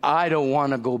 And I don't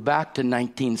want to go back to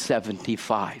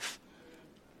 1975.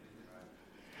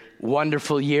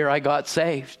 Wonderful year I got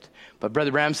saved. But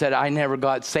Brother Branham said, I never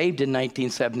got saved in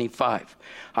 1975.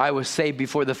 I was saved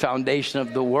before the foundation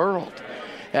of the world.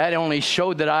 That only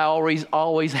showed that I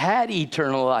always had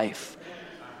eternal life.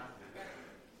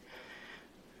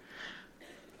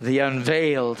 The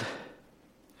unveiled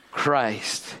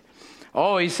Christ.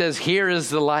 Oh, he says, here is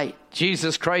the light.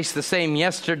 Jesus Christ the same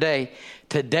yesterday,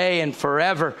 today, and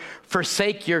forever.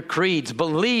 Forsake your creeds.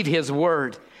 Believe his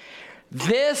word.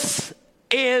 This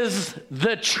is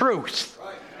the truth.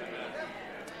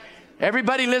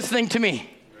 Everybody listening to me.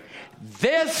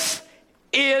 This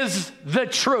is the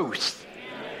truth.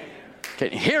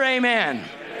 Can you hear amen?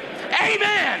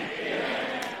 Amen.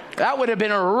 That would have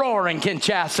been a roaring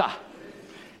Kinshasa.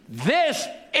 This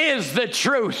is the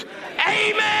truth.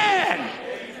 Amen.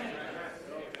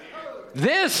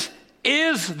 This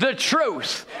is the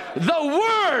truth. The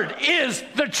word is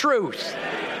the truth.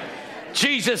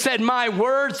 Jesus said, my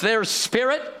words, they're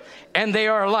spirit and they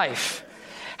are life.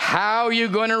 How are you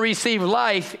going to receive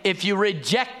life if you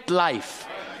reject life?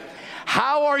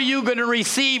 How are you going to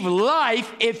receive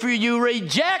life if you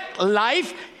reject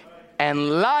life?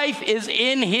 And life is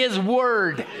in his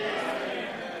word.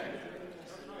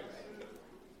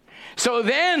 So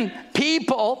then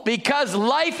people, because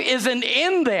life isn't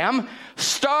in them,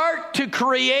 start to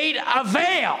create a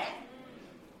veil.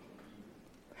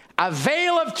 A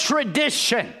veil of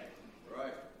tradition.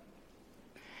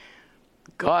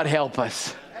 God help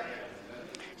us.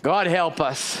 God help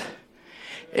us.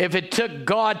 If it took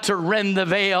God to rend the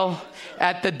veil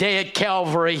at the day at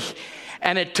Calvary,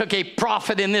 and it took a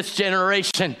prophet in this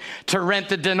generation to rent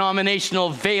the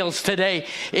denominational veils today,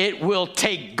 it will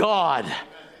take God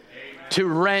to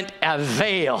rent a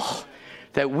veil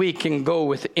that we can go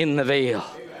within the veil.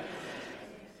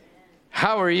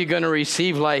 How are you going to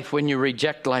receive life when you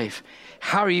reject life?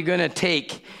 How are you going to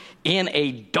take in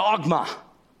a dogma?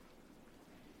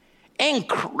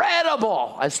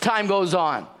 Incredible as time goes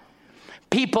on.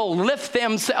 People lift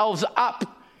themselves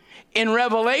up in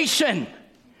revelation,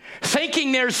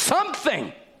 thinking there's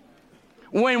something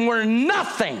when we're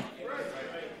nothing.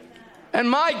 And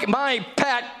my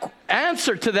pat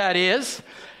answer to that is,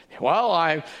 well,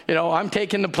 I'm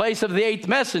taking the place of the eighth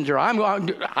messenger.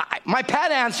 My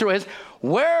pat answer is,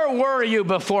 where were you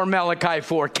before Malachi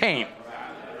 4 came?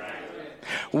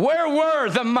 Where were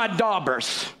the mud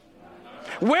daubers?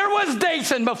 Where was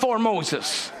Dathan before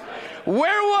Moses?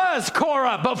 Where was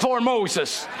Korah before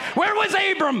Moses? Where was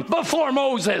Abram before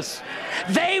Moses?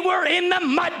 They were in the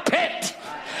mud pit.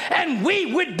 And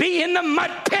we would be in the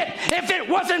mud pit if it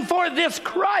wasn't for this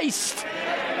Christ.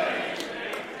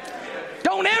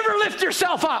 Don't ever lift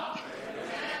yourself up.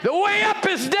 The way up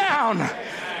is down.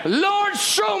 Lord,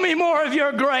 show me more of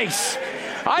your grace.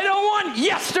 I don't want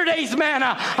yesterday's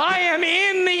manna. I am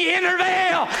in the inner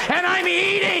veil, and I'm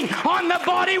eating on the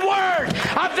body word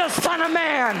of the Son of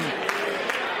Man.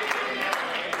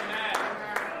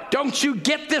 Don't you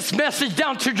get this message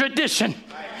down to tradition.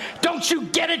 Don't you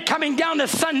get it coming down to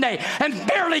Sunday and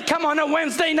barely come on a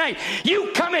Wednesday night.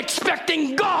 You come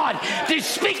expecting God to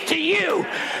speak to you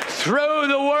through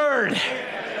the Word.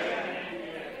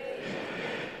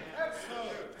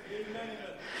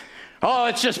 Oh,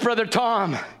 it's just Brother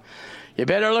Tom. You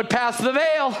better look past the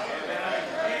veil.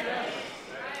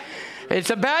 It's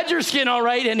a badger skin, all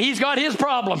right, and he's got his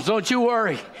problems. Don't you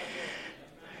worry.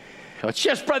 It's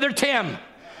just Brother Tim.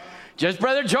 Just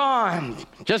Brother John.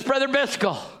 Just Brother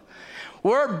Biscoe.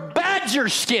 We're badger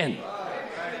skin.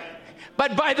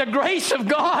 But by the grace of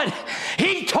God,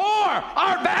 He tore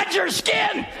our badger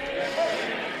skin.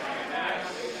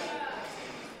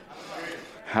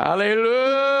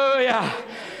 Hallelujah.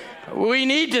 We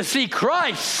need to see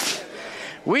Christ.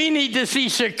 We need to see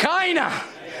Shekinah.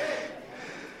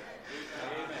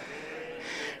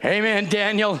 Amen,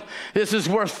 Daniel. This is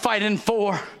worth fighting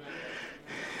for.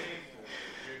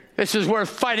 This is worth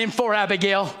fighting for,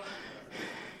 Abigail.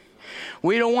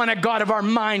 We don't want a God of our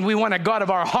mind. We want a God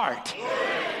of our heart.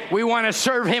 We want to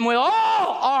serve Him with all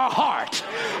our heart,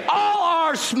 all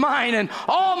our mind, and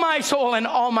all my soul, and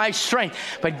all my strength.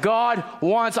 But God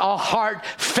wants a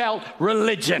heartfelt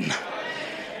religion.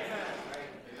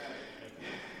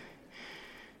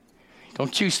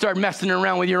 Don't you start messing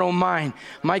around with your own mind.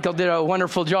 Michael did a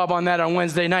wonderful job on that on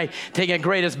Wednesday night, taking the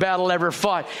greatest battle ever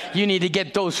fought. You need to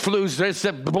get those flus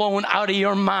just blown out of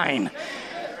your mind.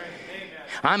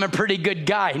 I'm a pretty good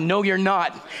guy. No, you're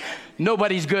not.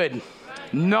 Nobody's good.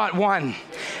 Not one,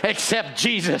 except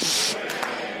Jesus.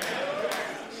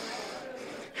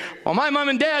 Well, my mom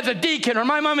and dad's a deacon, or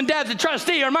my mom and dad's a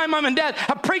trustee, or my mom and dad's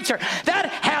a preacher. That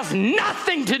has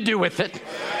nothing to do with it.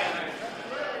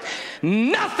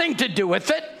 Nothing to do with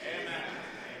it.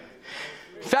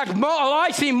 In fact,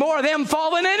 I see more of them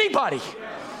fall than anybody.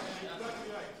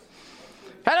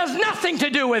 That has nothing to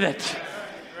do with it.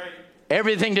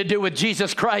 Everything to do with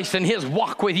Jesus Christ and His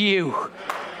walk with you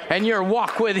and your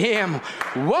walk with Him.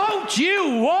 Won't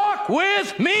you walk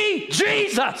with me,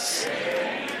 Jesus?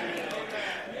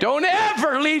 Don't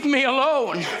ever leave me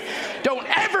alone. Don't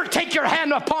ever take your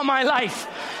hand upon my life.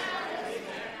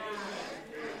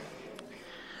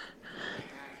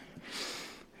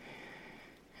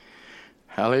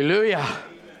 Hallelujah.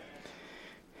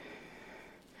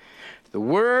 The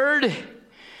Word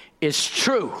is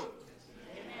true.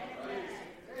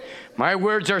 My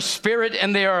words are spirit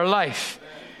and they are life.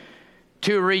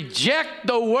 To reject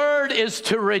the Word is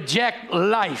to reject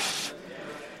life.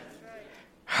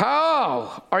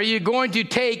 How are you going to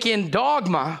take in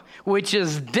dogma, which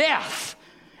is death,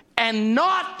 and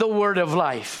not the Word of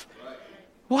life?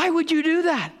 Why would you do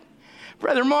that?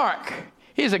 Brother Mark,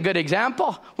 he's a good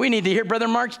example. We need to hear Brother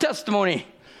Mark's testimony.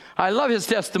 I love his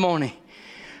testimony.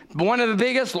 One of the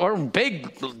biggest or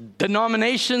big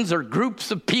denominations or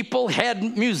groups of people, head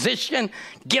musician,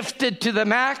 gifted to the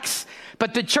max,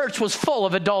 but the church was full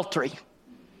of adultery,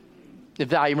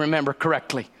 if I remember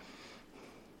correctly.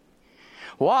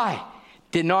 Why?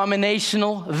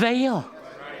 Denominational veil.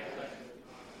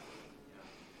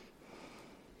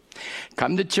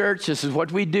 Come to church, this is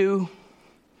what we do.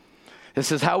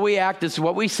 This is how we act. This is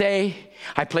what we say.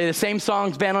 I play the same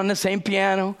songs, band on the same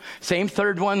piano. Same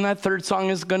third one. That third song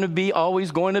is going to be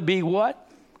always going to be what?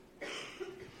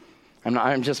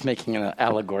 I'm just making an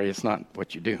allegory. It's not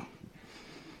what you do.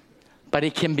 But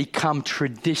it can become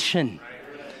tradition.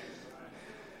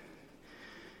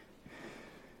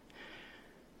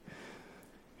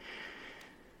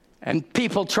 And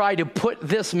people try to put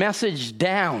this message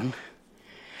down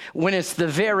when it's the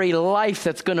very life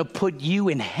that's going to put you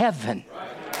in heaven.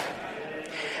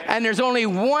 And there's only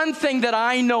one thing that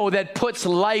I know that puts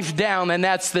life down, and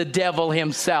that's the devil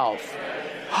himself.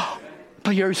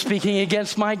 But you're speaking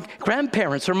against my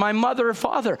grandparents or my mother or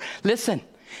father. Listen,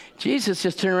 Jesus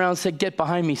just turned around and said, "Get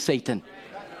behind me, Satan.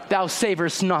 Thou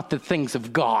savorest not the things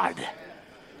of God."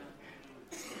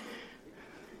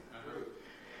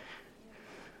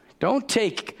 Don't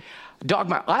take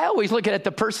dogma. I always look at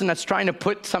the person that's trying to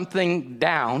put something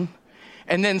down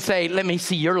and then say, "Let me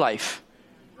see your life."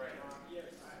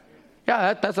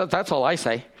 Yeah, that's all I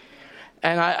say.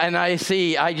 And I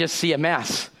just see a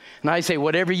mess. And I say,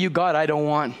 whatever you got, I don't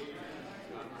want.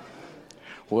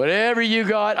 Whatever you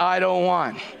got, I don't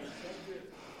want.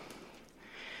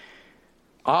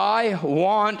 I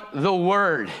want the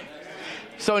word.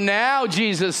 So now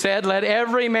Jesus said, let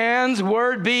every man's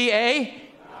word be a...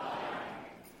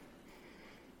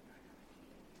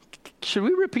 Should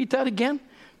we repeat that again?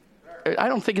 I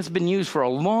don't think it's been used for a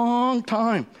long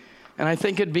time. And I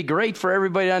think it'd be great for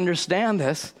everybody to understand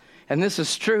this. And this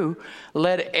is true.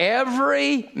 Let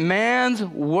every man's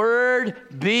word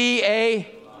be a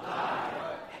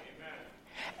lie.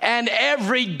 And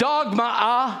every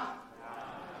dogma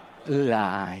a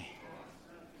lie.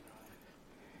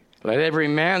 Let every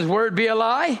man's word be a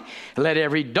lie. Let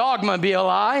every dogma be a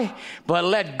lie. But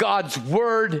let God's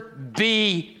word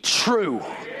be true.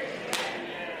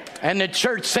 And the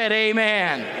church said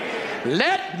amen.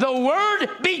 Let the word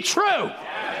be true.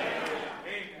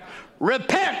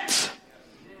 Repent.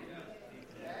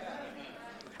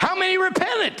 How many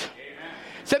repented?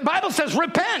 The Bible says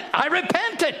repent. I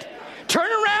repented. Turn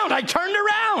around. I turned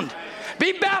around.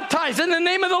 Be baptized in the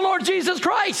name of the Lord Jesus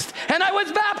Christ. And I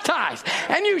was baptized.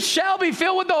 And you shall be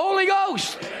filled with the Holy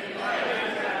Ghost.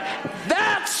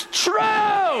 That's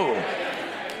true.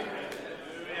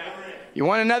 You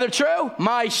want another true?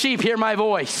 My sheep hear my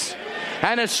voice,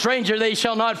 and a stranger they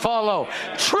shall not follow.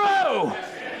 True.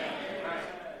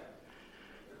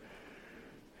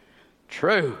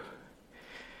 True.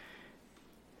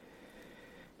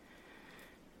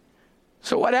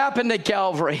 So what happened at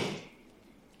Calvary?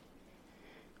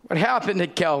 What happened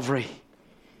at Calvary?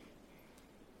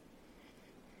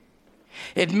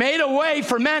 It made a way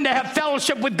for man to have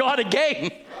fellowship with God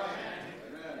again.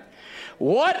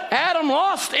 What Adam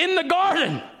lost in the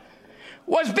garden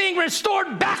was being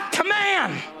restored back to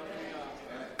man.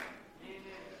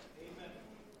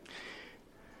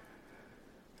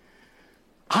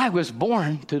 I was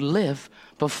born to live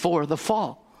before the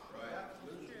fall.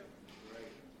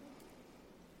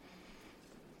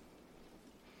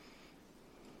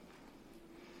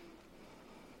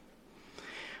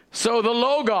 So the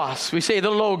Logos, we say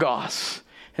the Logos.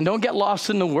 And don't get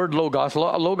lost in the word Logos.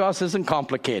 Logos isn't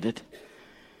complicated.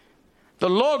 The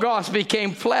Logos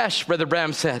became flesh, Brother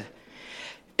Branham said.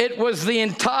 It was the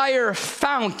entire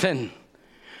fountain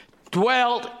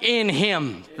dwelt in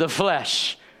him, the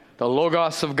flesh, the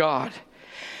Logos of God.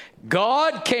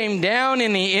 God came down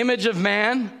in the image of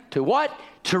man to what?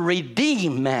 To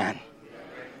redeem man.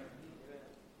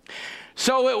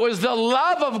 So it was the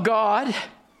love of God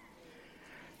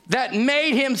that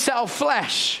made himself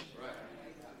flesh.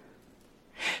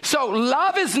 So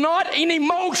love is not an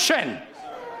emotion.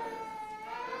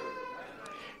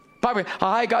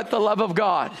 I got the love of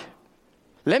God.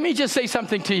 Let me just say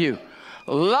something to you.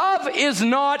 Love is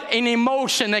not an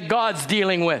emotion that God's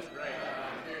dealing with.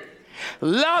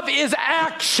 Love is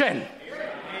action.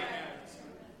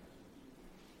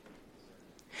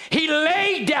 He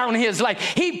laid down his life.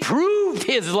 He proved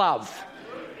his love.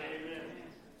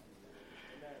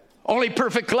 Only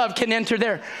perfect love can enter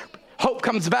there. Hope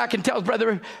comes back and tells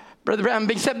Brother Branham,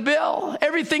 he said, Bill,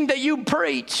 everything that you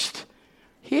preached,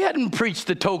 he hadn't preached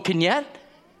the token yet.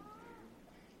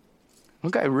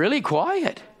 Okay, really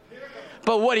quiet.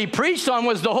 But what he preached on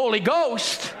was the Holy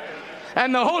Ghost.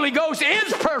 And the Holy Ghost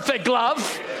is perfect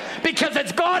love because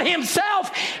it's God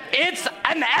himself. It's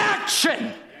an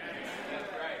action,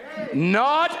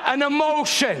 not an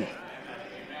emotion.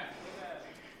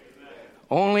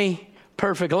 Only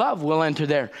perfect love will enter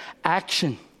there.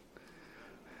 Action.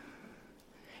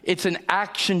 It's an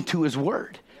action to his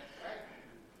word.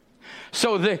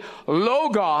 So the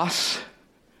Logos,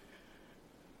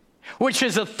 which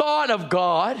is a thought of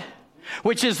God,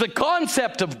 which is the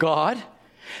concept of God,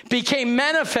 became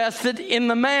manifested in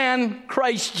the man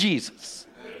Christ Jesus.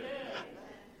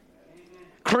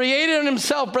 Created in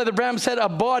himself, Brother Branham said, a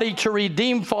body to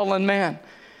redeem fallen man.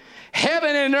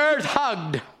 Heaven and earth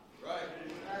hugged.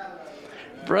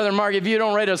 Brother Mark, if you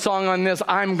don't write a song on this,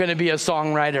 I'm going to be a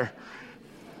songwriter.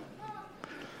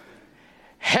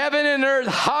 Heaven and earth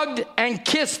hugged and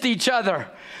kissed each other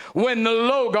when the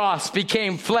Logos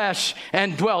became flesh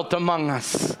and dwelt among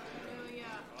us.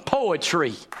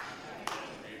 Poetry.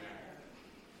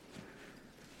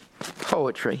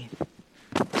 Poetry.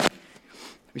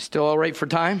 We still all right for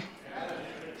time?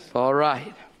 All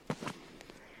right.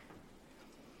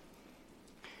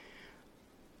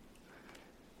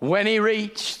 When he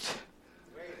reached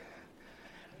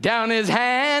down his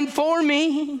hand for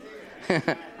me.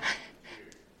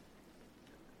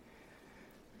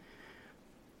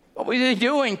 What was he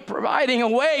doing? Providing a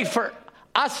way for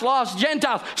Us lost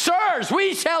Gentiles. Sirs,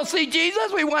 we shall see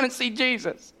Jesus. We want to see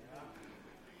Jesus.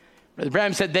 Brother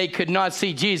Branham said they could not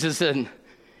see Jesus in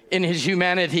his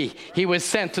humanity. He was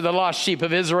sent to the lost sheep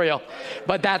of Israel.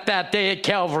 But that day at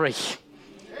Calvary,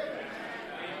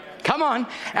 come on,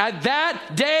 at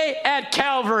that day at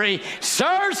Calvary,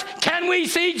 sirs, can we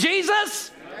see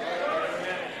Jesus?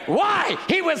 Why?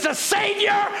 He was the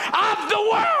Savior of the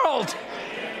world.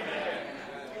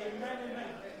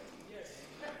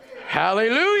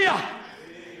 Hallelujah.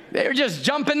 They were just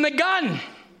jumping the gun,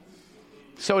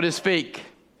 so to speak.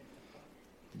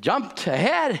 Jumped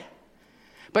ahead.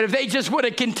 But if they just would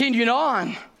have continued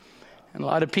on, and a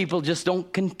lot of people just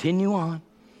don't continue on.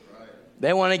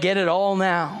 They want to get it all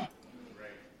now.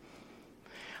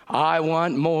 I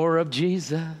want more of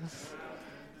Jesus.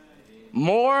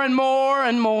 More and more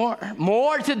and more.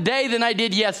 More today than I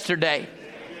did yesterday.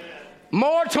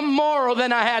 More tomorrow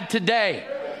than I had today.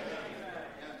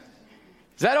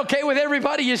 Is that okay with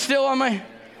everybody? You still on my...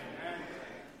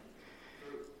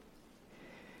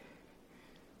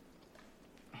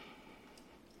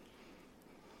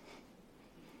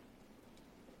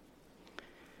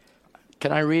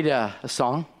 Can I read a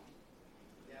song?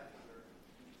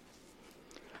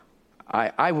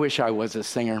 I wish I was a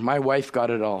singer. My wife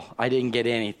got it all. I didn't get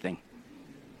anything.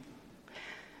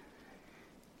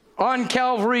 On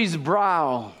Calvary's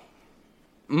brow,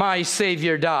 my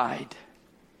Savior died.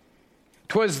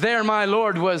 'Twas there my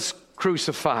Lord was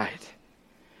crucified.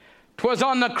 'Twas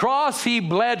on the cross he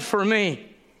bled for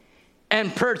me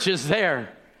and purchased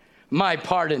there my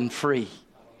pardon free.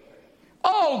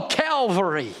 Oh,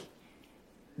 Calvary,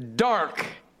 dark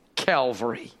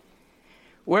Calvary,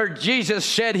 where Jesus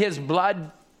shed his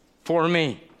blood for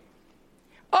me.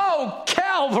 Oh,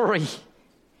 Calvary,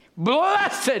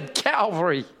 blessed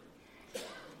Calvary,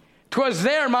 'twas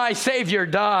there my Savior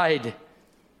died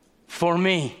for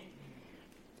me.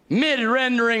 Mid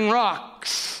rending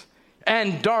rocks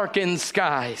and darkened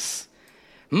skies,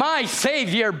 my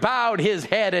Savior bowed his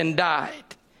head and died.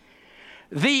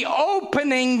 The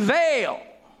opening veil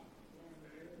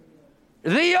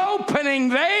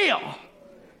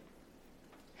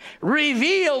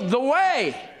revealed the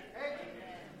way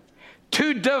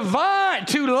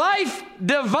to life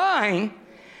divine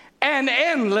and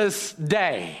endless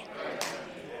day.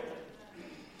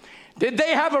 Did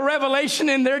they have a revelation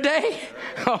in their day?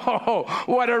 Oh,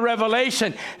 what a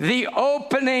revelation. The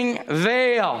opening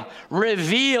veil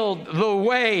revealed the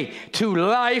way to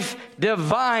life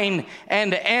divine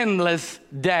and endless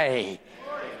day.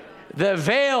 The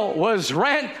veil was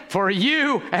rent for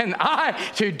you and I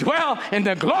to dwell in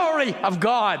the glory of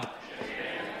God.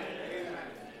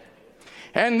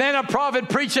 And then a prophet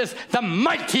preaches, the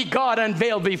mighty God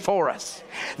unveiled before us.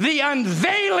 The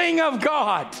unveiling of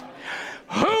God.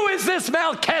 Who is this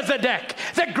Melchizedek,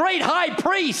 the great high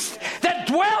priest that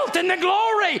dwelt in the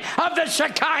glory of the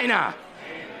Shekinah?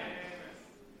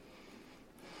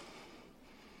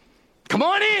 Come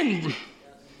on in.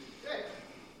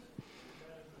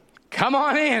 Come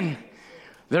on in.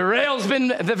 The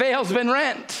veil's been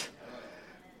rent.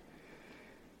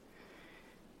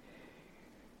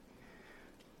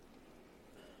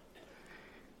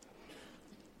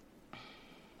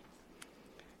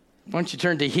 Why don't you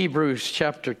turn to Hebrews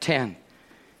chapter 10.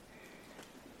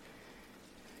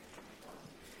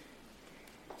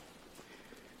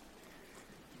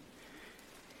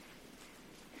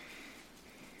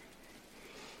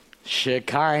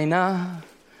 Shekinah,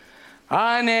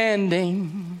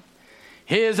 unending,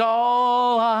 is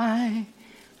all I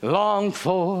long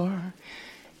for.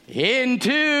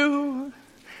 Into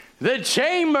the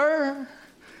chamber,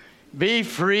 be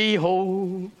free,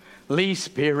 Holy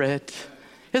Spirit.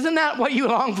 Isn't that what you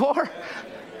long for?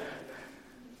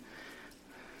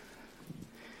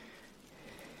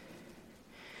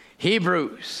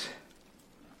 Hebrews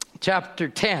chapter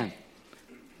 10,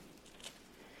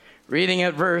 reading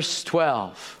at verse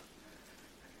 12.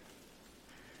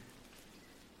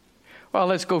 Well,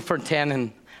 let's go for 10,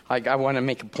 and I want to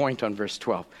make a point on verse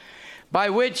 12. By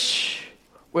which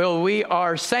we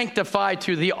are sanctified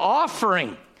through the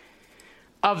offering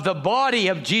of the body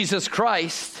of Jesus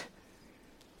Christ.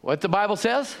 What the Bible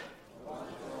says?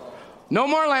 No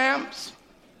more lambs.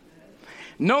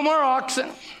 No more oxen.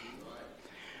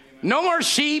 No more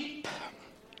sheep.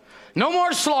 No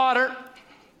more slaughter.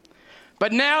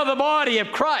 But now the body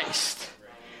of Christ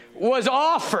was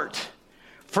offered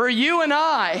for you and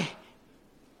I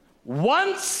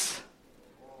once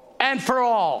and for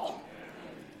all.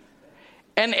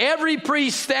 And every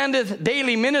priest standeth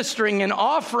daily ministering and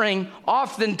offering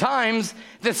oftentimes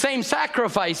the same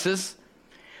sacrifices,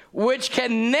 which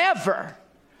can never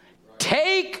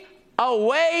take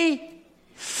away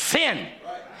sin.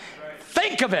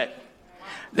 Think of it.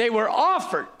 They were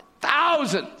offered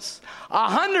thousands.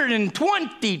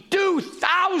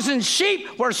 122,000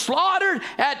 sheep were slaughtered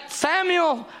at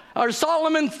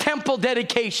Solomon's temple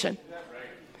dedication.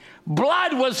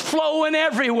 Blood was flowing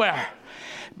everywhere.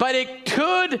 But it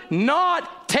could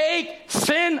not take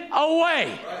sin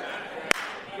away.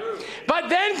 But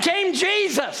then came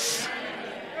Jesus.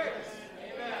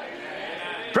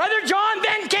 Brother John,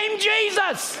 then came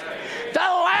Jesus, the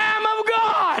Lamb of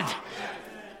God.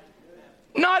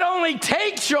 Not only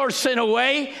takes your sin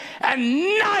away,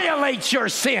 annihilates your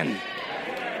sin.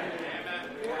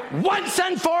 Once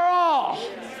and for all.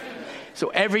 So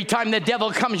every time the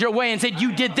devil comes your way and said,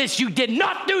 you did this, you did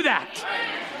not do that.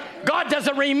 God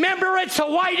doesn't remember it,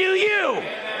 so why do you?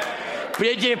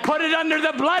 Did you put it under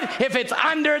the blood? If it's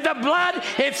under the blood,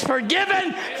 it's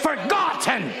forgiven,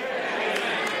 forgotten.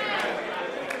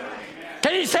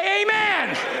 Can you say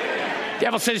amen?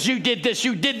 Devil says, you did this,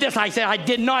 you did this. I say, I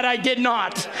did not, I did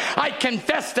not. I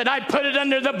confessed it, I put it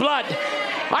under the blood.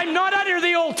 I'm not under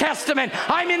the Old Testament,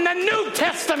 I'm in the New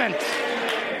Testament.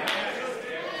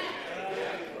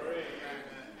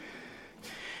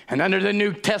 And under the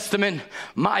New Testament,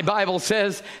 my Bible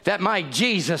says that my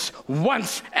Jesus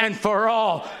once and for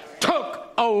all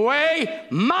took away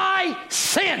my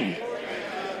sin.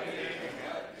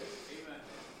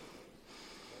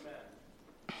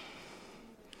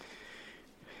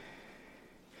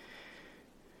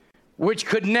 Which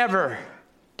could never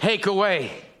take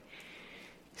away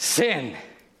sin.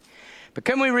 But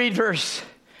can we read verse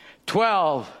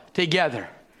 12 together?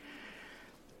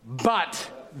 But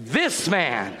this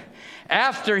man,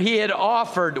 after he had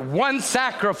offered one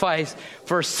sacrifice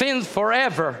for sins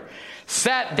forever,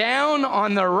 sat down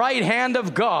on the right hand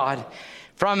of God,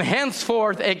 from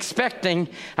henceforth expecting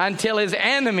until his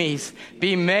enemies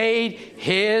be made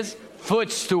his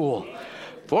footstool.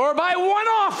 For by one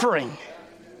offering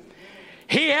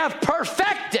he hath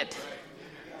perfected.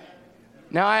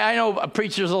 Now, I know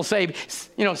preachers will say,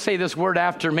 say this word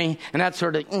after me, and that's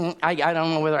sort of, I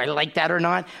don't know whether I like that or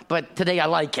not, but today I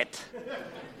like it.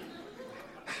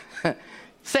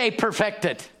 Say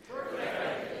perfected.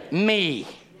 Me.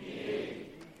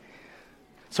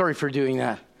 Sorry for doing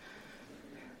that.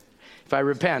 If I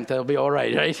repent, that'll be all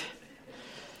right, right?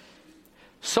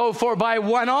 So, for by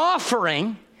one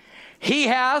offering, he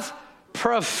hath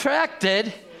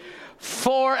perfected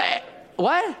for,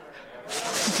 what?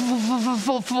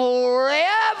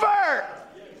 Forever.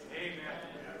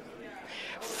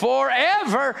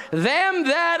 Forever them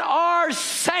that are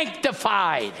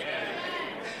sanctified.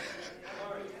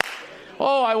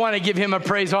 Oh, I want to give him a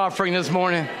praise offering this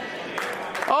morning.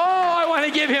 Oh, I want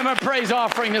to give him a praise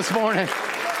offering this morning.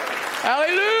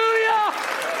 Hallelujah.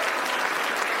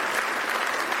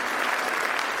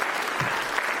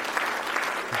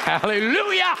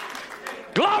 Hallelujah.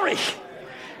 Glory.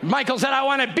 Michael said, I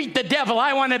want to beat the devil.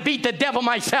 I want to beat the devil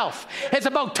myself. It's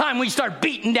about time we start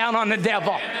beating down on the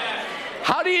devil.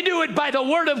 How do you do it? By the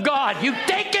word of God. You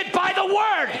take it by the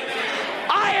word.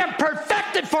 I am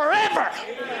perfected forever.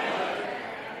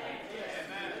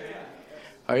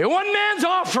 One man's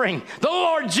offering, the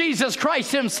Lord Jesus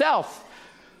Christ himself.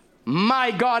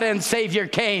 My God and Savior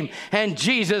came, and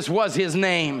Jesus was his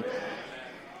name.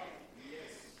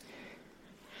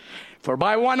 For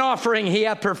by one offering he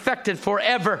hath perfected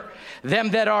forever them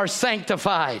that are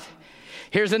sanctified.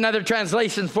 Here's another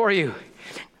translation for you.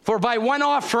 For by one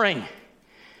offering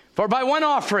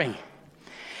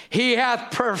he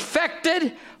hath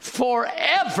perfected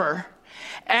forever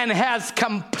and has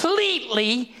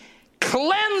completely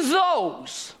cleansed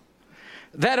those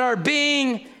that are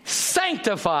being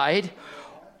sanctified,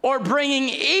 or bringing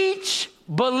each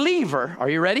believer, are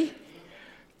you ready?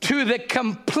 To the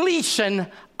completion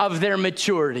of their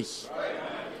maturity.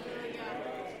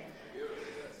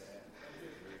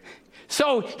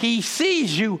 So he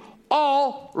sees you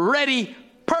already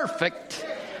perfect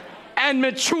and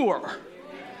mature.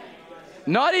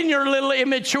 Not in your little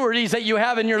immaturities that you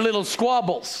have in your little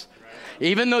squabbles.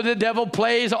 Even though the devil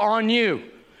plays on you,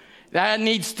 that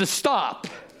needs to stop.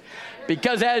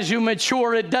 Because as you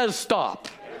mature, it does stop.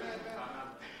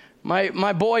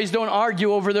 My boys don't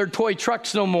argue over their toy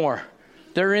trucks no more.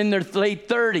 They're in their late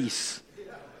 30s.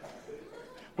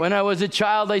 When I was a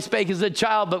child, I spake as a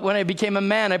child, but when I became a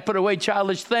man, I put away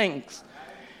childish things.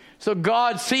 So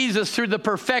God sees us through the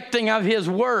perfecting of his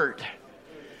word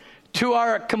to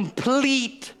our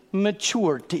complete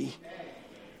maturity.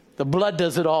 The blood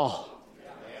does it all.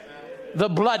 The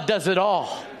blood does it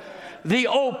all. The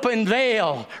open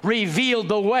veil revealed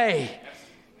the way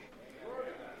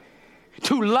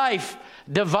to life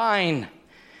divine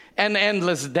and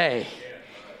endless day.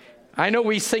 I know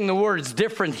we sing the words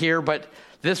different here, but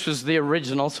this was the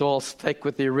original, so I'll stick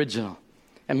with the original.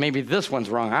 And maybe this one's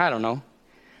wrong, I don't know.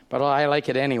 But I like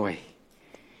it anyway.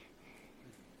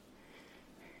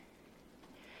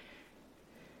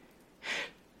 A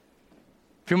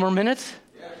few more minutes?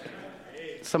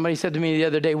 Somebody said to me the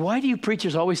other day, why do you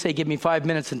preachers always say, give me 5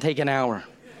 minutes and take an hour?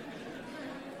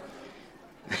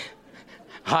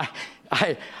 I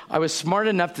was smart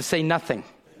enough to say nothing.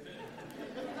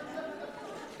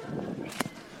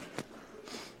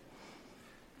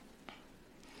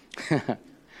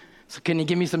 So can you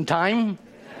give me some time?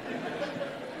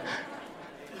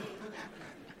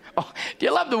 Oh, do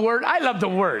you love the Word? I love the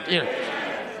Word. You know,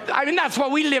 I mean, that's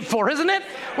what we live for, isn't it?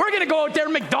 We're going to go out there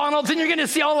to McDonald's and you're going to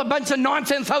see all a bunch of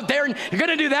nonsense out there and you're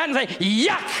going to do that and say,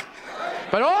 yuck.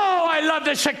 But oh, I love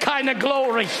the Shekinah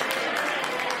glory.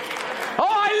 Oh,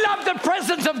 I love the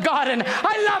presence of God, and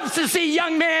I love to see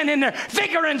young men in their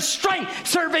vigor and strength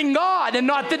serving God and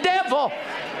not the devil.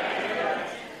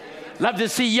 Love to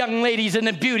see young ladies in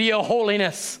the beauty of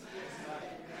holiness.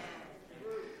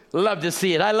 Love to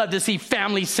see it. I love to see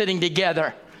families sitting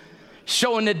together,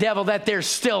 showing the devil that they're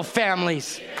still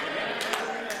families.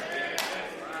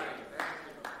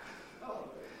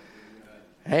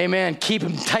 Amen. Keep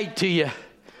them tight to you.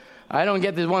 I don't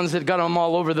get the ones that got them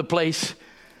all over the place.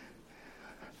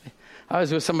 I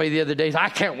was with somebody the other day. I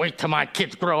can't wait till my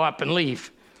kids grow up and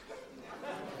leave.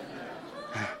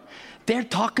 They're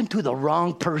talking to the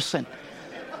wrong person.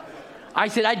 I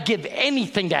said, I'd give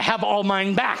anything to have all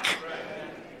mine back.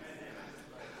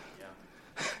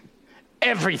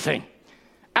 Everything.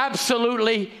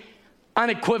 Absolutely,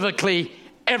 unequivocally,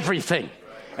 everything.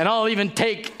 And I'll even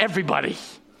take everybody.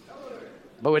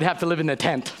 But we'd have to live in a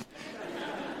tent.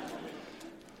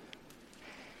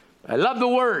 I love the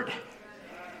Word.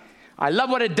 I love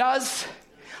what it does.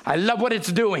 I love what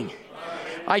it's doing.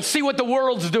 I see what the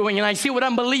world's doing, and I see what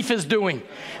unbelief is doing.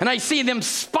 And I see them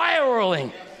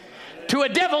spiraling to a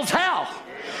devil's hell.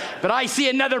 But I see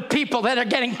another people that are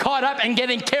getting caught up and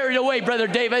getting carried away, Brother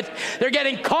David. They're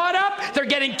getting caught up, they're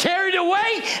getting carried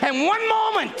away, and one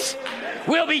moment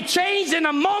will be changed in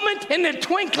a moment, in the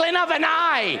twinkling of an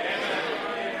eye.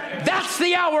 That's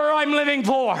the hour I'm living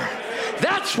for.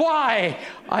 That's why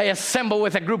I assemble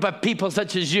with a group of people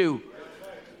such as you.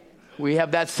 We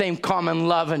have that same common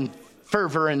love and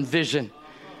fervor and vision.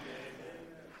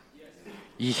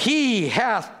 He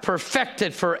hath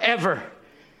perfected forever.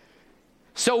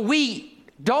 So we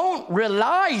don't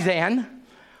rely then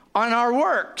on our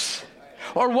works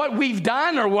or what we've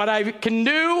done or what I can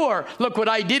do or look what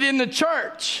I did in the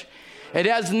church. It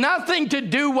has nothing to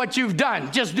do what you've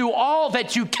done. Just do all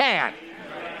that you can.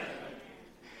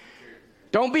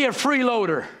 Don't be a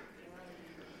freeloader.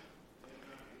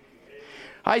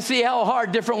 I see how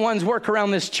hard different ones work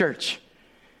around this church.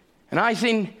 And I'm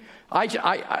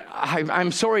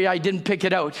sorry I didn't pick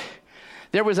it out.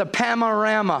 There was a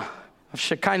panorama of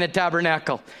Shekinah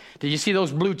Tabernacle. Did you see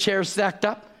those blue chairs stacked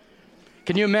up?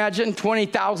 Can you imagine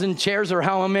 20,000 chairs or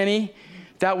how many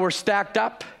that were stacked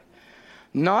up?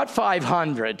 Not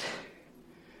 500.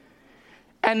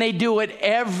 And they do it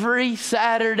every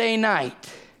Saturday night.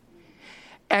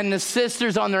 And the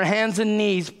sisters on their hands and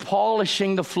knees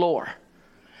polishing the floor,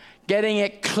 getting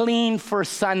it clean for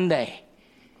Sunday.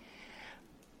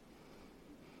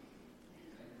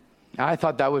 I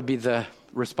thought that would be the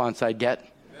response I'd get.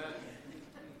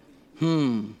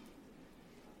 Can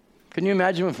you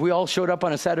imagine if we all showed up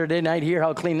on a Saturday night here,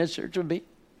 how clean this church would be?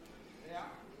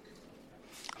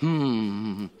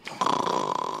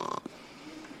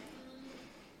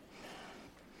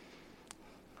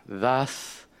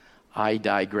 Thus I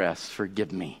digress.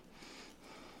 Forgive me.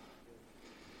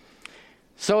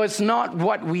 So it's not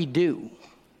what we do,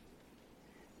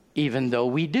 even though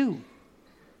we do.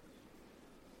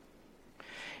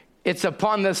 It's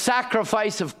upon the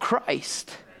sacrifice of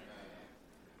Christ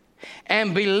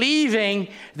and believing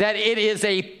that it is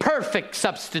a perfect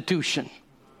substitution.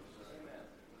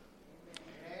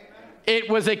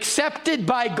 It was accepted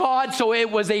by God, so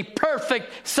it was a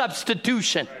perfect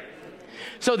substitution.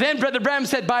 So then Brother Branham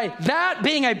said, by that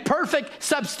being a perfect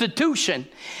substitution,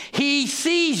 he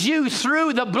sees you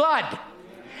through the blood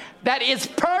that is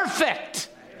perfect.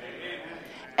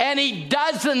 And he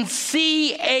doesn't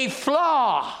see a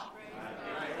flaw.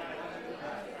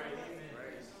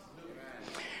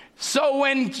 So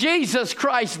when Jesus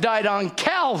Christ died on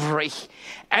Calvary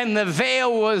and the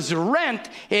veil was rent,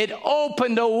 it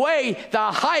opened a way.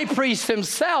 The high priest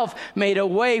himself made a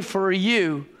way for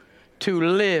you to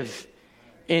live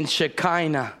in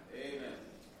Shekinah,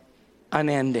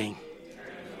 unending.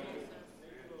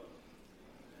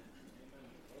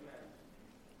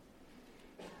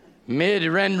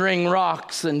 Mid-rendering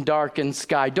rocks and darkened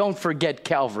sky. Don't forget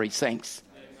Calvary, saints.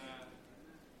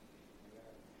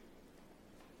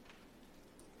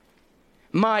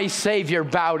 My Savior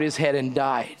bowed his head and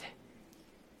died.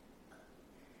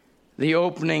 The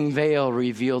opening veil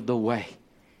revealed the way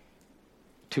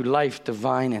to life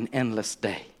divine and endless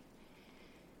day.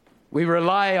 We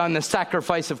rely on the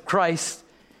sacrifice of Christ.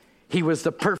 He was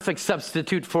the perfect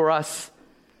substitute for us.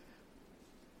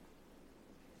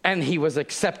 And he was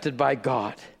accepted by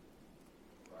God.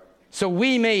 So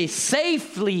we may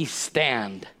safely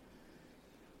stand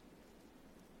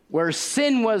where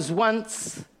sin was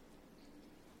once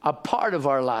a part of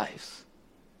our lives,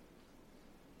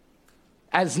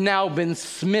 has now been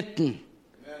smitten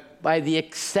by the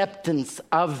acceptance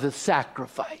of the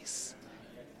sacrifice.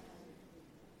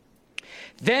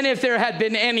 Then if there had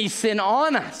been any sin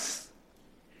on us,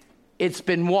 it's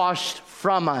been washed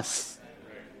from us.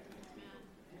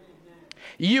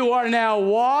 You are now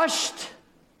washed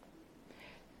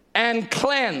and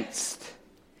cleansed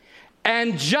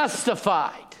and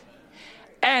justified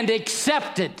and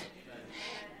accepted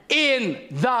in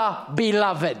the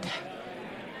beloved.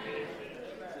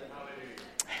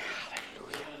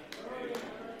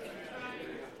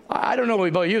 I don't know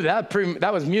about you.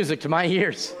 That was music to my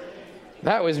ears.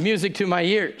 That was music to my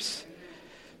ears.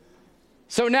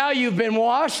 So now you've been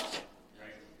washed.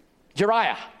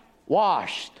 Jeriah,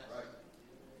 washed.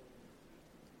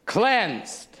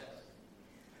 Cleansed.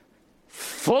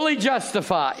 Fully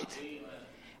justified.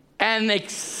 And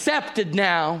accepted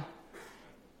now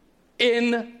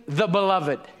in the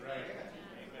beloved.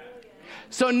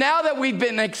 So now that we've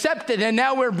been accepted and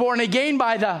now we're born again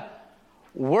by the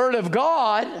Word of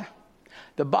God,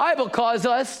 the Bible calls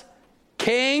us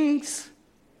kings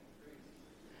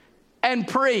and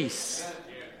priests.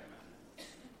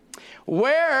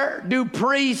 Where do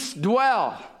priests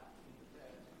dwell?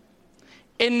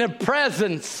 In the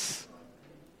presence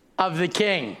of the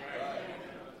King.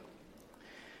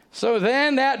 So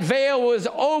then that veil was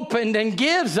opened and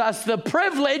gives us the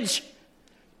privilege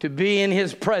to be in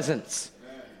his presence.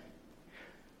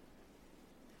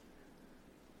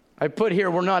 I put here,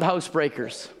 we're not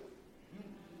housebreakers.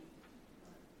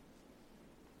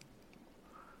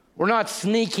 We're not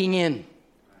sneaking in.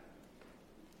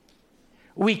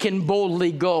 We can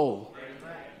boldly go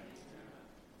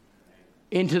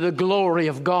into the glory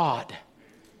of God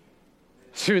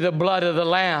through the blood of the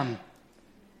Lamb,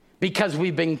 because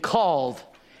we've been called.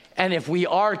 And if we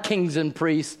are kings and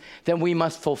priests, then we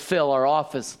must fulfill our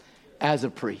office as a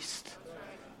priest.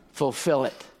 Fulfill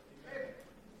it.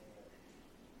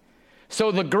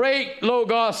 So the great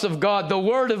Logos of God, the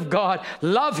Word of God,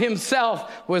 love himself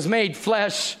was made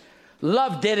flesh.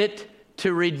 Love did it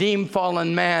to redeem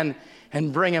fallen man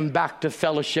and bring him back to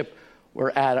fellowship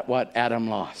where Adam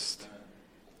lost.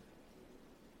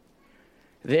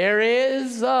 There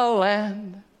is a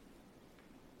land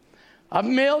of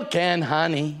milk and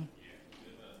honey.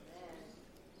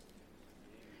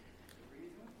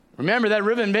 Remember that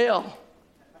ribbon veil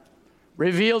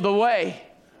revealed the way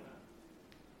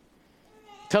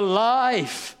to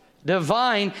life,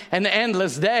 divine, and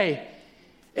endless day.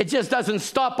 It just doesn't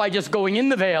stop by just going in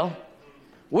the veil.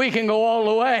 We can go all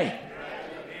the way.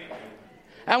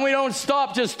 And we don't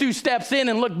stop just 2 steps in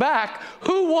and look back.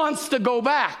 Who wants to go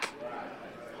back?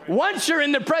 Once you're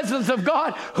in the presence of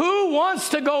God, who wants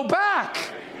to go back?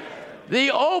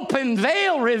 The open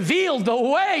veil revealed the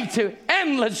way to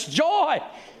endless joy,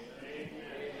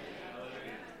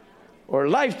 or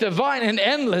life divine and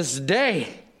endless day.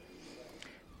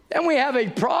 Then we have a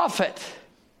prophet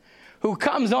who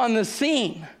comes on the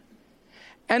scene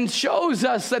and shows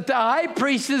us that the high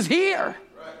priest is here.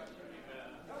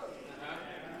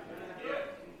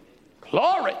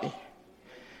 Glory.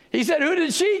 He said, who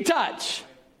did she touch?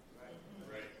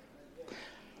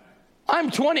 I'm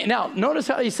 20. Now, notice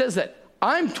how he says that.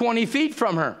 I'm 20 feet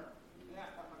from her.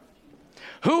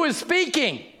 Who is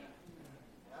speaking?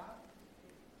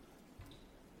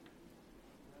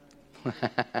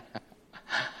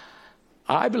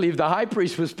 I believe the high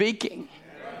priest was speaking.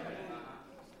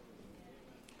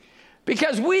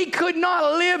 Because we could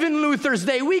not live in Luther's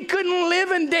day. We couldn't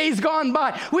live in days gone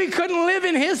by. We couldn't live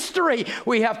in history.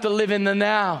 We have to live in the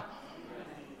now.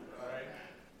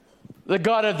 The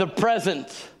God of the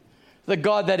present. The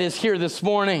God that is here this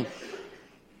morning.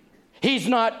 He's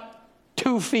not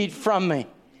 2 feet from me.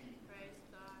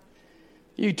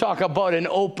 You talk about an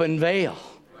open veil.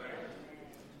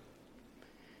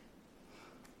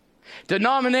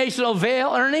 Denominational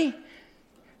veil, Ernie?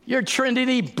 Your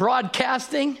Trinity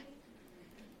Broadcasting?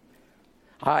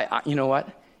 You know what?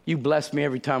 You bless me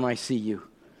every time I see you.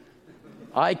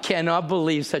 I cannot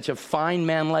believe such a fine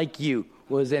man like you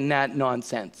was in that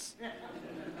nonsense.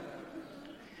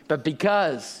 But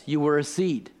because you were a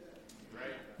seed,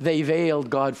 they veiled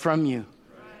God from you.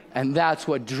 And that's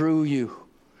what drew you.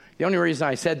 The only reason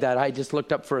I said that, I just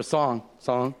looked up for a song,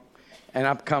 and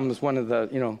up comes one of the,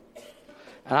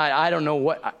 and I don't know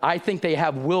what, I think they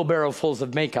have wheelbarrowfuls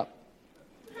of makeup.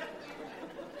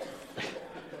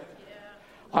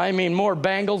 I mean, more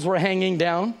bangles were hanging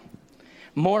down.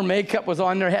 More makeup was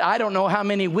on their head. I don't know how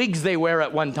many wigs they wear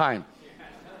at one time.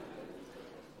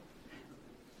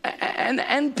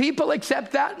 And people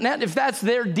accept that. And if that's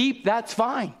their deep, that's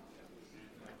fine.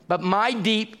 But my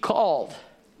deep called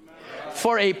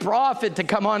for a prophet to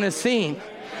come on the scene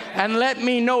and let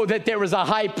me know that there was a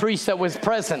high priest that was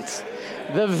present.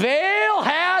 The veil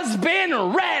has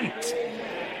been rent.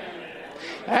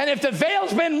 And if the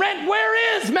veil's been rent,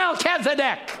 where is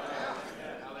Melchizedek?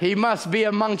 He must be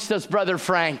amongst us, Brother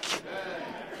Frank.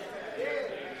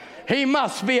 He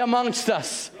must be amongst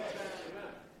us.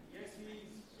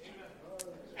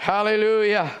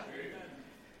 Hallelujah.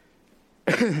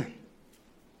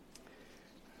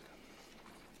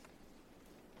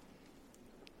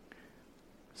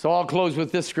 So I'll close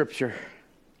with this scripture.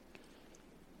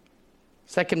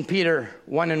 2 Peter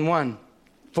 1:1.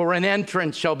 For an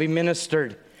entrance shall be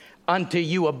ministered unto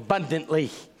you abundantly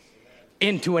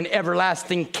into an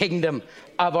everlasting kingdom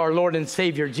of our Lord and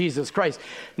Savior Jesus Christ.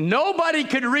 Nobody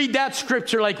could read that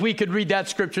scripture like we could read that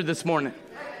scripture this morning.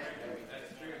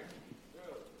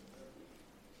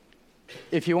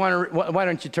 If you want to, why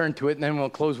don't you turn to it and then we'll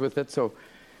close with it. So,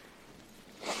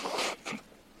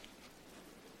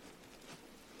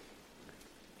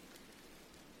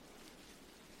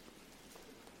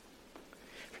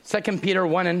 Second Peter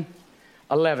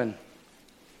 1:11.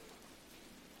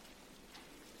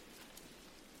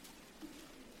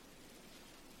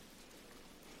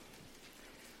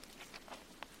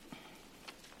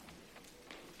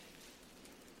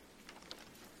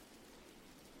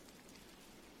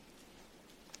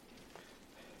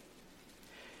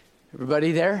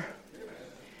 Everybody there?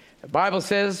 The Bible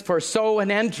says, for so an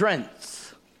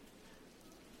entrance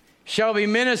shall be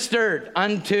ministered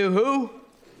unto who?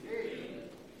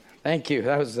 Thank you.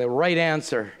 That was the right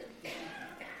answer.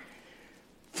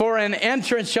 For an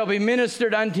entrance shall be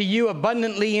ministered unto you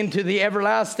abundantly into the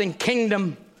everlasting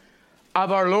kingdom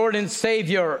of our Lord and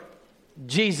Savior,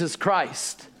 Jesus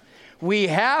Christ. We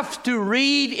have to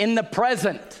read in the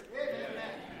present.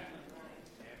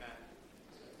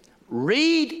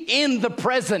 Read in the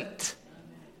present.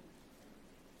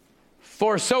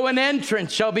 For so an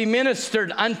entrance shall be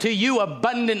ministered unto you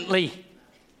abundantly.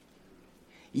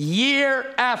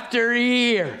 Year after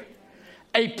year,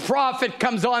 a prophet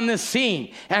comes on the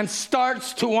scene and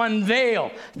starts to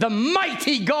unveil the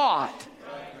mighty God.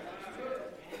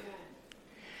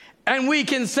 And we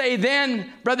can say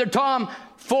then, Brother Tom,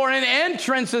 for an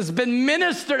entrance has been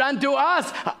ministered unto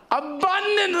us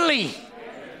abundantly.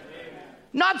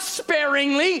 Not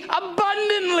sparingly,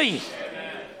 abundantly.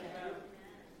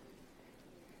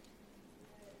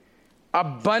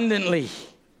 Abundantly.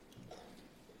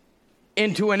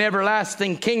 Into an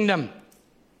everlasting kingdom.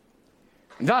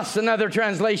 Thus, another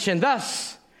translation,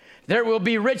 thus there will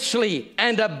be richly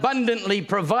and abundantly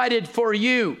provided for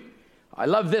you. I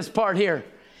love this part here.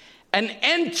 An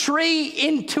entry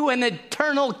into an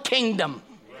eternal kingdom.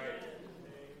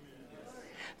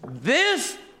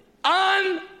 This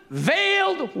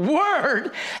unveiled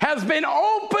word has been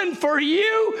opened for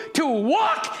you to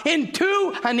walk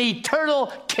into an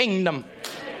eternal kingdom.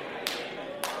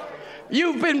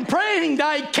 You've been praying,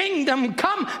 thy kingdom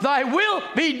come, thy will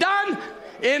be done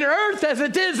in earth as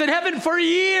it is in heaven for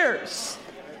years.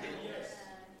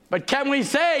 But can we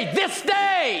say, this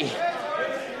day,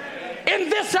 in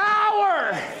this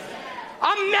hour,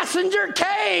 a messenger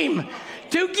came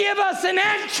to give us an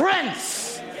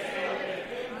entrance.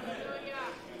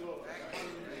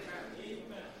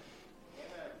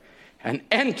 An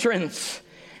entrance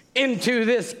into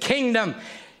this kingdom.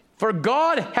 For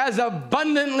God has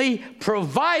abundantly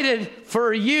provided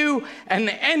for you an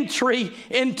entry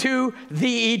into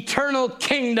the eternal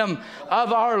kingdom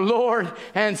of our Lord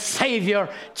and Savior,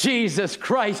 Jesus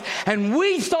Christ. And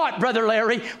we thought, Brother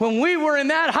Larry, when we were in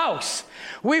that house,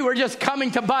 we were just coming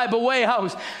to Bible Way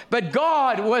House. But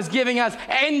God was giving us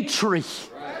entry.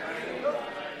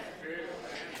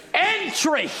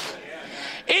 Entry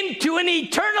into an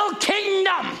eternal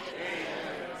kingdom.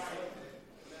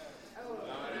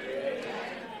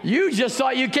 You just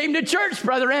thought you came to church,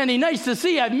 Brother Andy. Nice to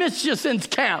see you. I've missed you since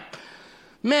camp.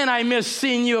 Man, I miss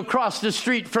seeing you across the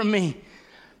street from me.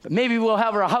 But maybe we'll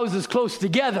have our houses close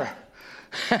together.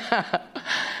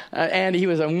 And he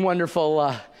was a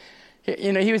wonderful,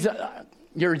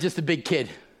 you're just a big kid.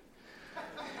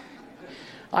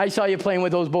 I saw you playing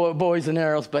with those boys and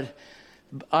arrows, but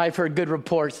I've heard good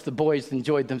reports. The boys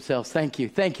enjoyed themselves. Thank you.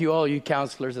 Thank you, all you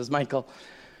counselors. As Michael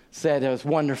said, it was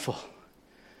wonderful.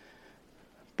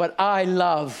 But I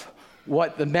love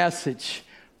what the message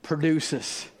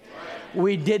produces.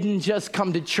 We didn't just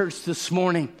come to church this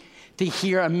morning to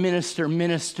hear a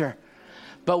minister,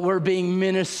 but we're being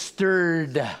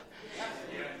ministered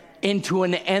into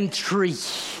an entry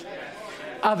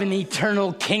of an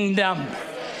eternal kingdom.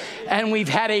 And we've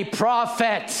had a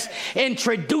prophet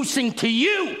introducing to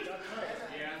you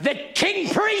the king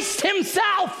priest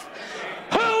himself.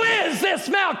 Who is this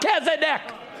Melchizedek?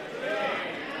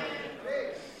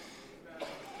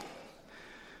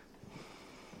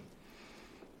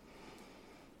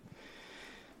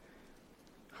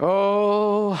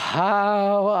 Oh,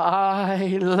 how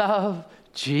I love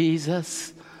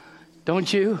Jesus.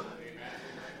 Don't you?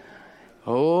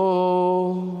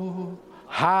 Oh,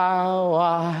 how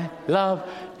I love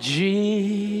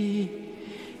Jesus.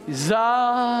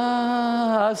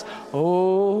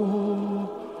 Oh,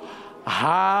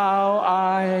 how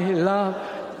I love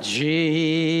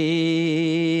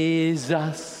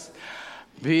Jesus.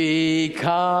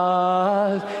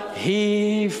 Because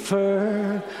he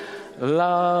first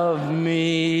loved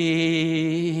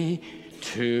me.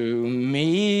 To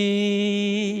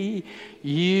me,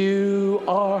 you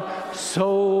are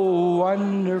so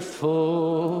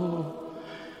wonderful.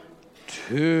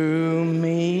 To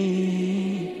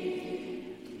me,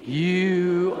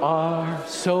 you are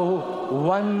so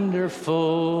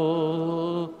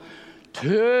wonderful.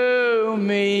 To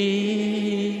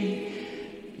me,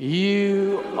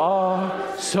 you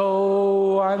are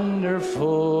so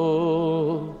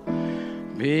wonderful.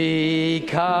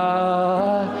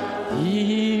 Because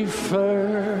he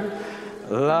first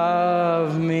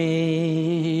loved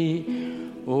me.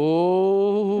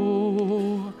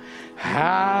 Oh,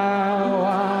 how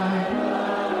I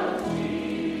love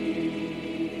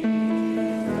thee.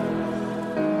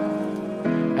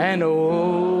 And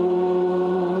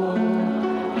oh,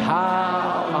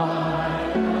 how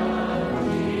I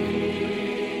love thee.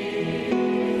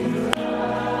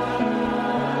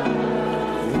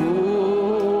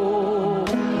 Oh,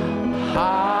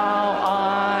 how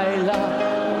I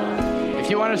love. If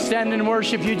you want to stand and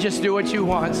worship, you just do what you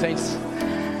want, saints.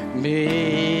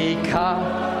 Because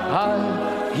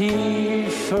he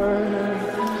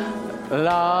first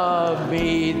loved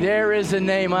me. There is a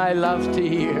name I love to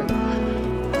hear.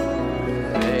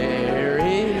 There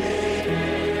is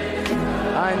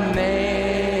a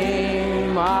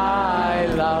name I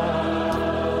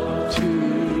love to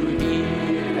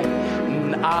hear.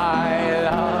 And I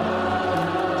love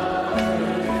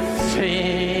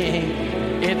sing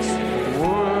its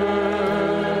word.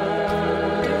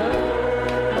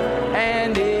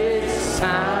 And it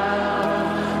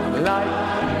sounds like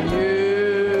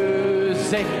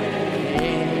music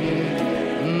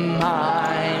in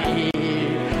my ear.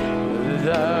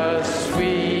 The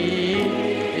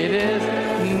sweetest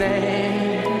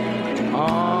name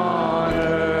on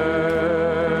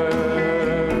earth.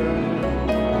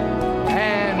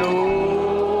 And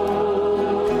oh,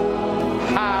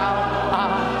 how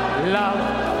I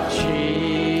love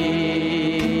Jesus.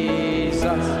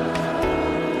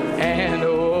 And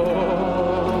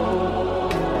oh,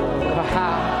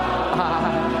 how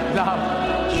I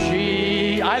love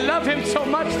Jesus. I love him so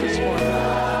much this morning.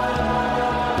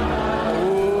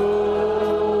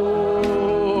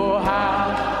 Oh,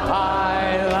 how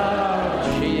I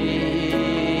love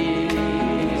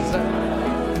Jesus.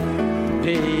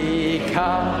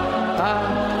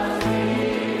 Because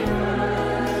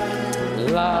he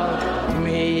loved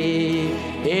me.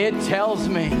 It tells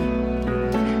me.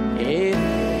 It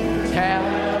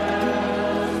tells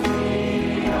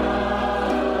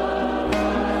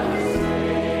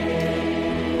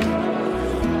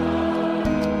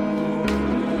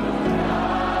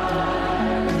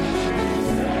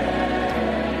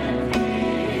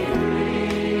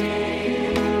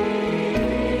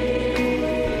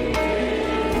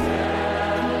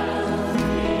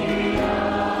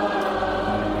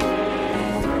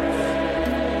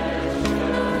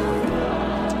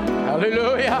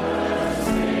hallelujah.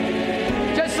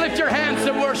 Just lift your hands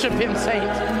and worship him,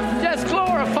 saints. Just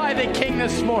glorify the King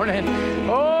this morning.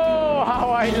 Oh,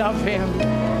 how I love him.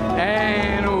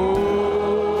 And oh,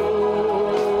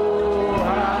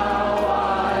 how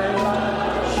I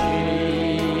love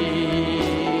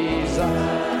Jesus.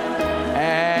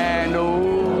 And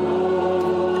oh,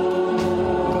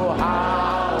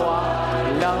 how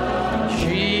I love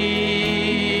Jesus.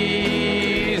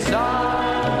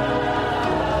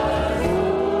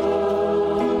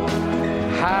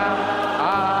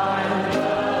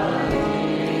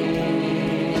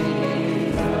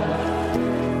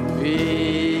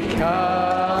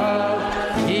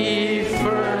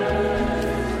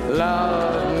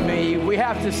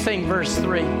 sing verse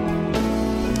 3.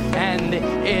 And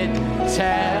it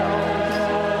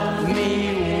tells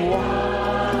me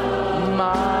what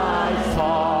my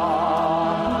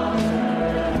Father is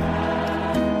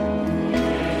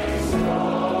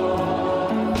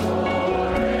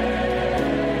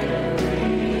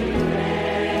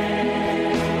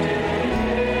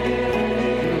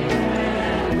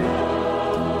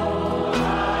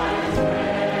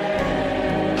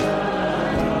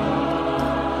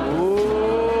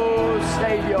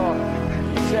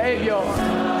Savior.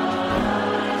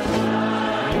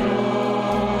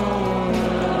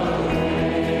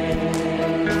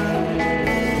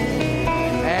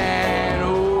 And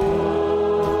oh,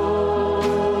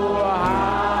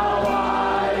 how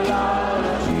I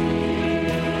love Jesus.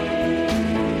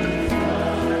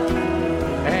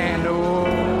 And oh,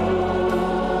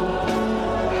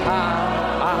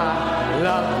 how I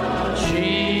love Jesus.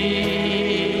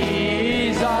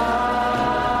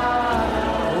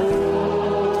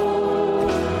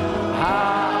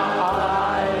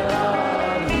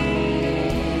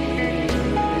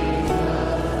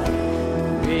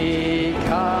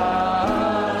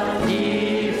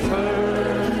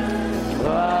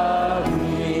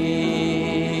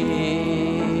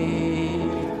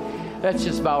 Let's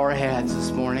just bow our heads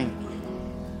this morning.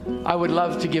 I would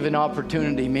love to give an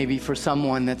opportunity maybe for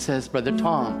someone that says, Brother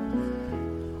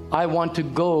Tom, I want to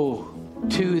go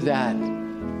to that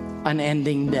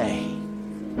unending day.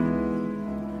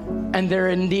 And there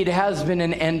indeed has been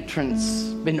an entrance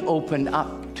been opened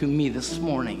up to me this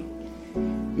morning.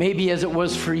 Maybe as it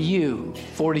was for you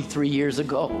 43 years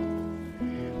ago,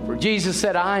 where Jesus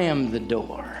said, I am the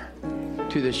door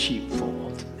to the sheepfold.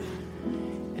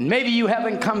 And maybe you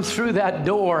haven't come through that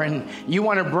door and you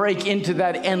want to break into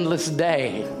that endless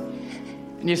day.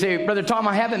 And you say, Brother Tom,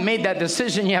 I haven't made that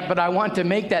decision yet, but I want to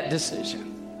make that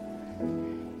decision.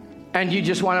 And you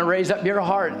just want to raise up your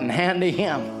heart and hand to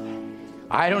Him.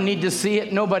 I don't need to see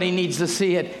it. Nobody needs to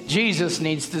see it. Jesus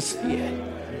needs to see it.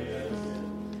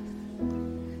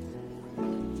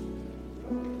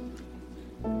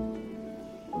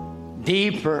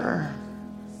 Deeper,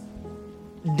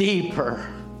 deeper,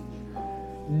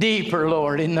 deeper,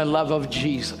 Lord, in the love of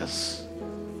Jesus.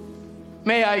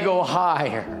 May I go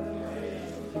higher,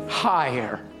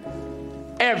 higher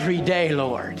every day,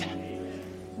 Lord.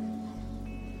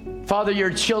 Father,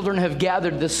 your children have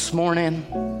gathered this morning,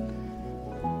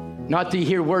 not to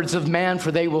hear words of man,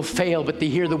 for they will fail, but to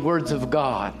hear the words of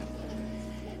God.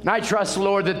 And I trust,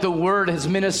 Lord, that the word has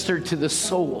ministered to the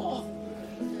soul.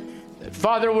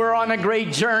 Father, we're on a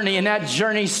great journey, and that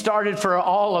journey started for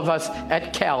all of us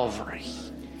at Calvary.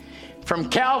 From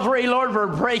Calvary, Lord, we're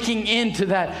breaking into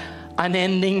that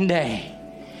unending day.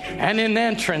 And an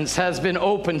entrance has been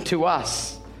opened to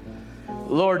us,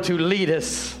 Lord, to lead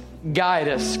us, guide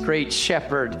us, great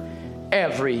shepherd,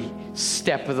 every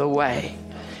step of the way.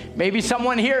 Maybe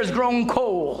someone here has grown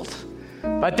cold,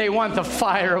 but they want the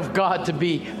fire of God to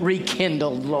be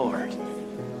rekindled, Lord.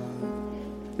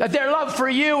 That their love for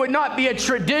you would not be a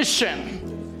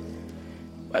tradition,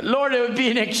 but Lord, it would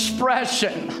be an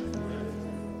expression.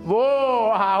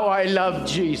 Whoa, how I love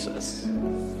Jesus.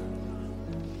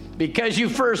 Because you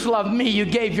first loved me, you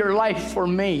gave your life for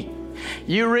me.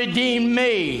 You redeemed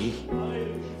me.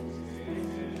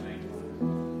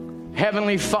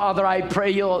 Heavenly Father, I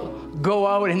pray you'll go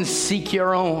out and seek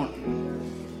your own.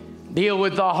 Deal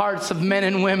with the hearts of men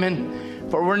and women.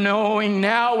 For we're knowing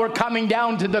now we're coming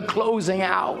down to the closing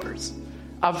hours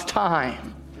of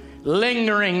time.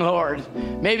 Lingering, Lord,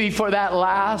 maybe for that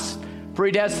last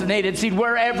predestinated seed,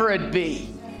 wherever it be.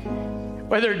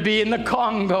 Whether it be in the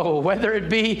Congo, whether it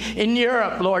be in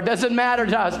Europe, Lord, doesn't matter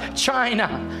to us.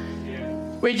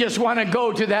 China. We just want to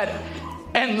go to that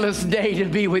endless day to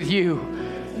be with you.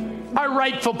 Our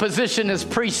rightful position as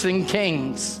priests and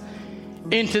kings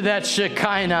into that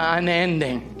Shekinah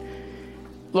unending.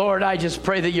 Lord, I just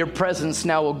pray that your presence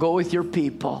now will go with your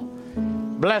people.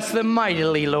 Bless them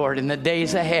mightily, Lord, in the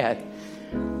days ahead.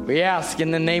 We ask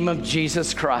in the name of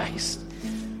Jesus Christ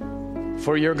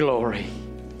for your glory.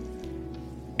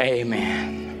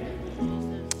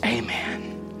 Amen.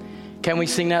 Amen. Can we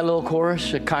sing that little chorus?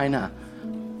 Shekinah.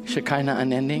 Shekinah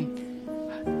unending.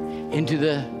 Into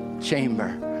the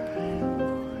chamber.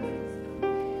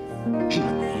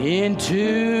 Into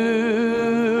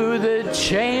the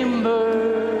chamber.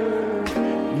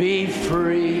 Be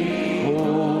free,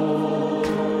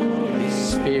 Holy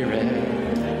Spirit.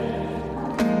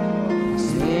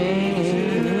 Sing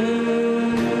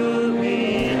to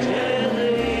me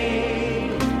gently,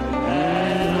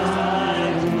 and I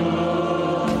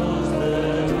close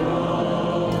the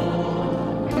door.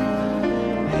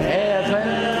 Heaven,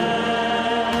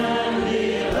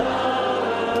 the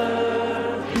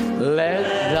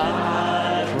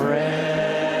thy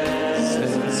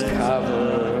presence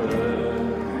cover.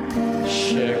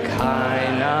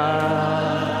 Shekinah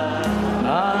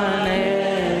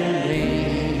unending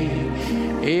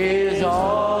is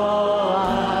all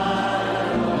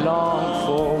I long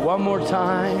for. One more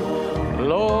time.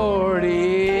 Lord,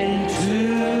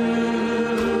 into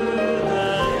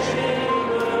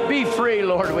be free,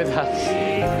 Lord, with us.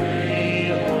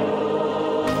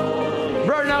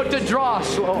 Burn out the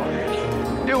dross, Lord.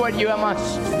 Do what you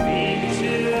must.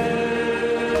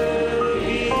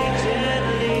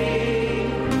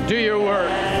 Do your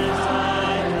work.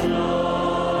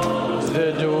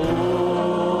 The door.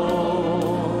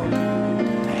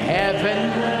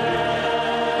 Heaven.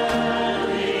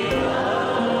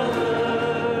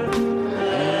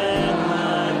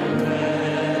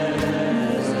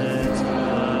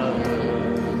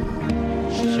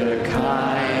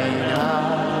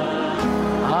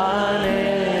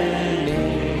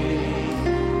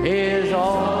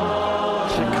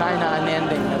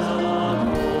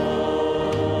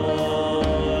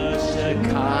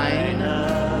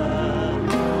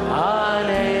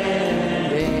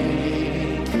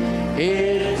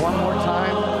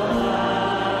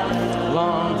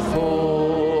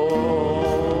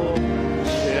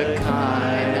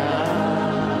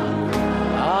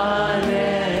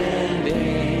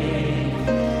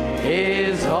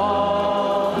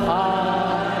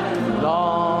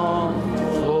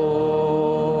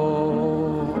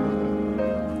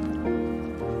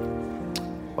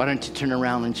 Why don't you turn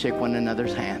around and shake one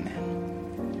another's hand then?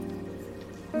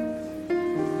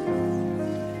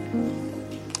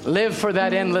 Live for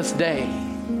that endless day.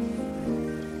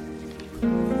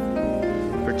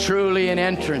 For truly an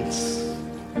entrance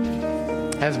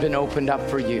has been opened up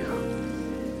for you.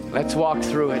 Let's walk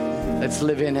through it. Let's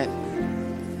live in it.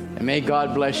 And may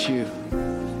God bless you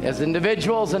as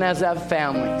individuals and as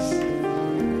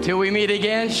families. Till we meet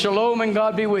again, shalom and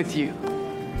God be with you.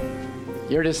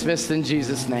 You're dismissed in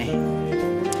Jesus' name.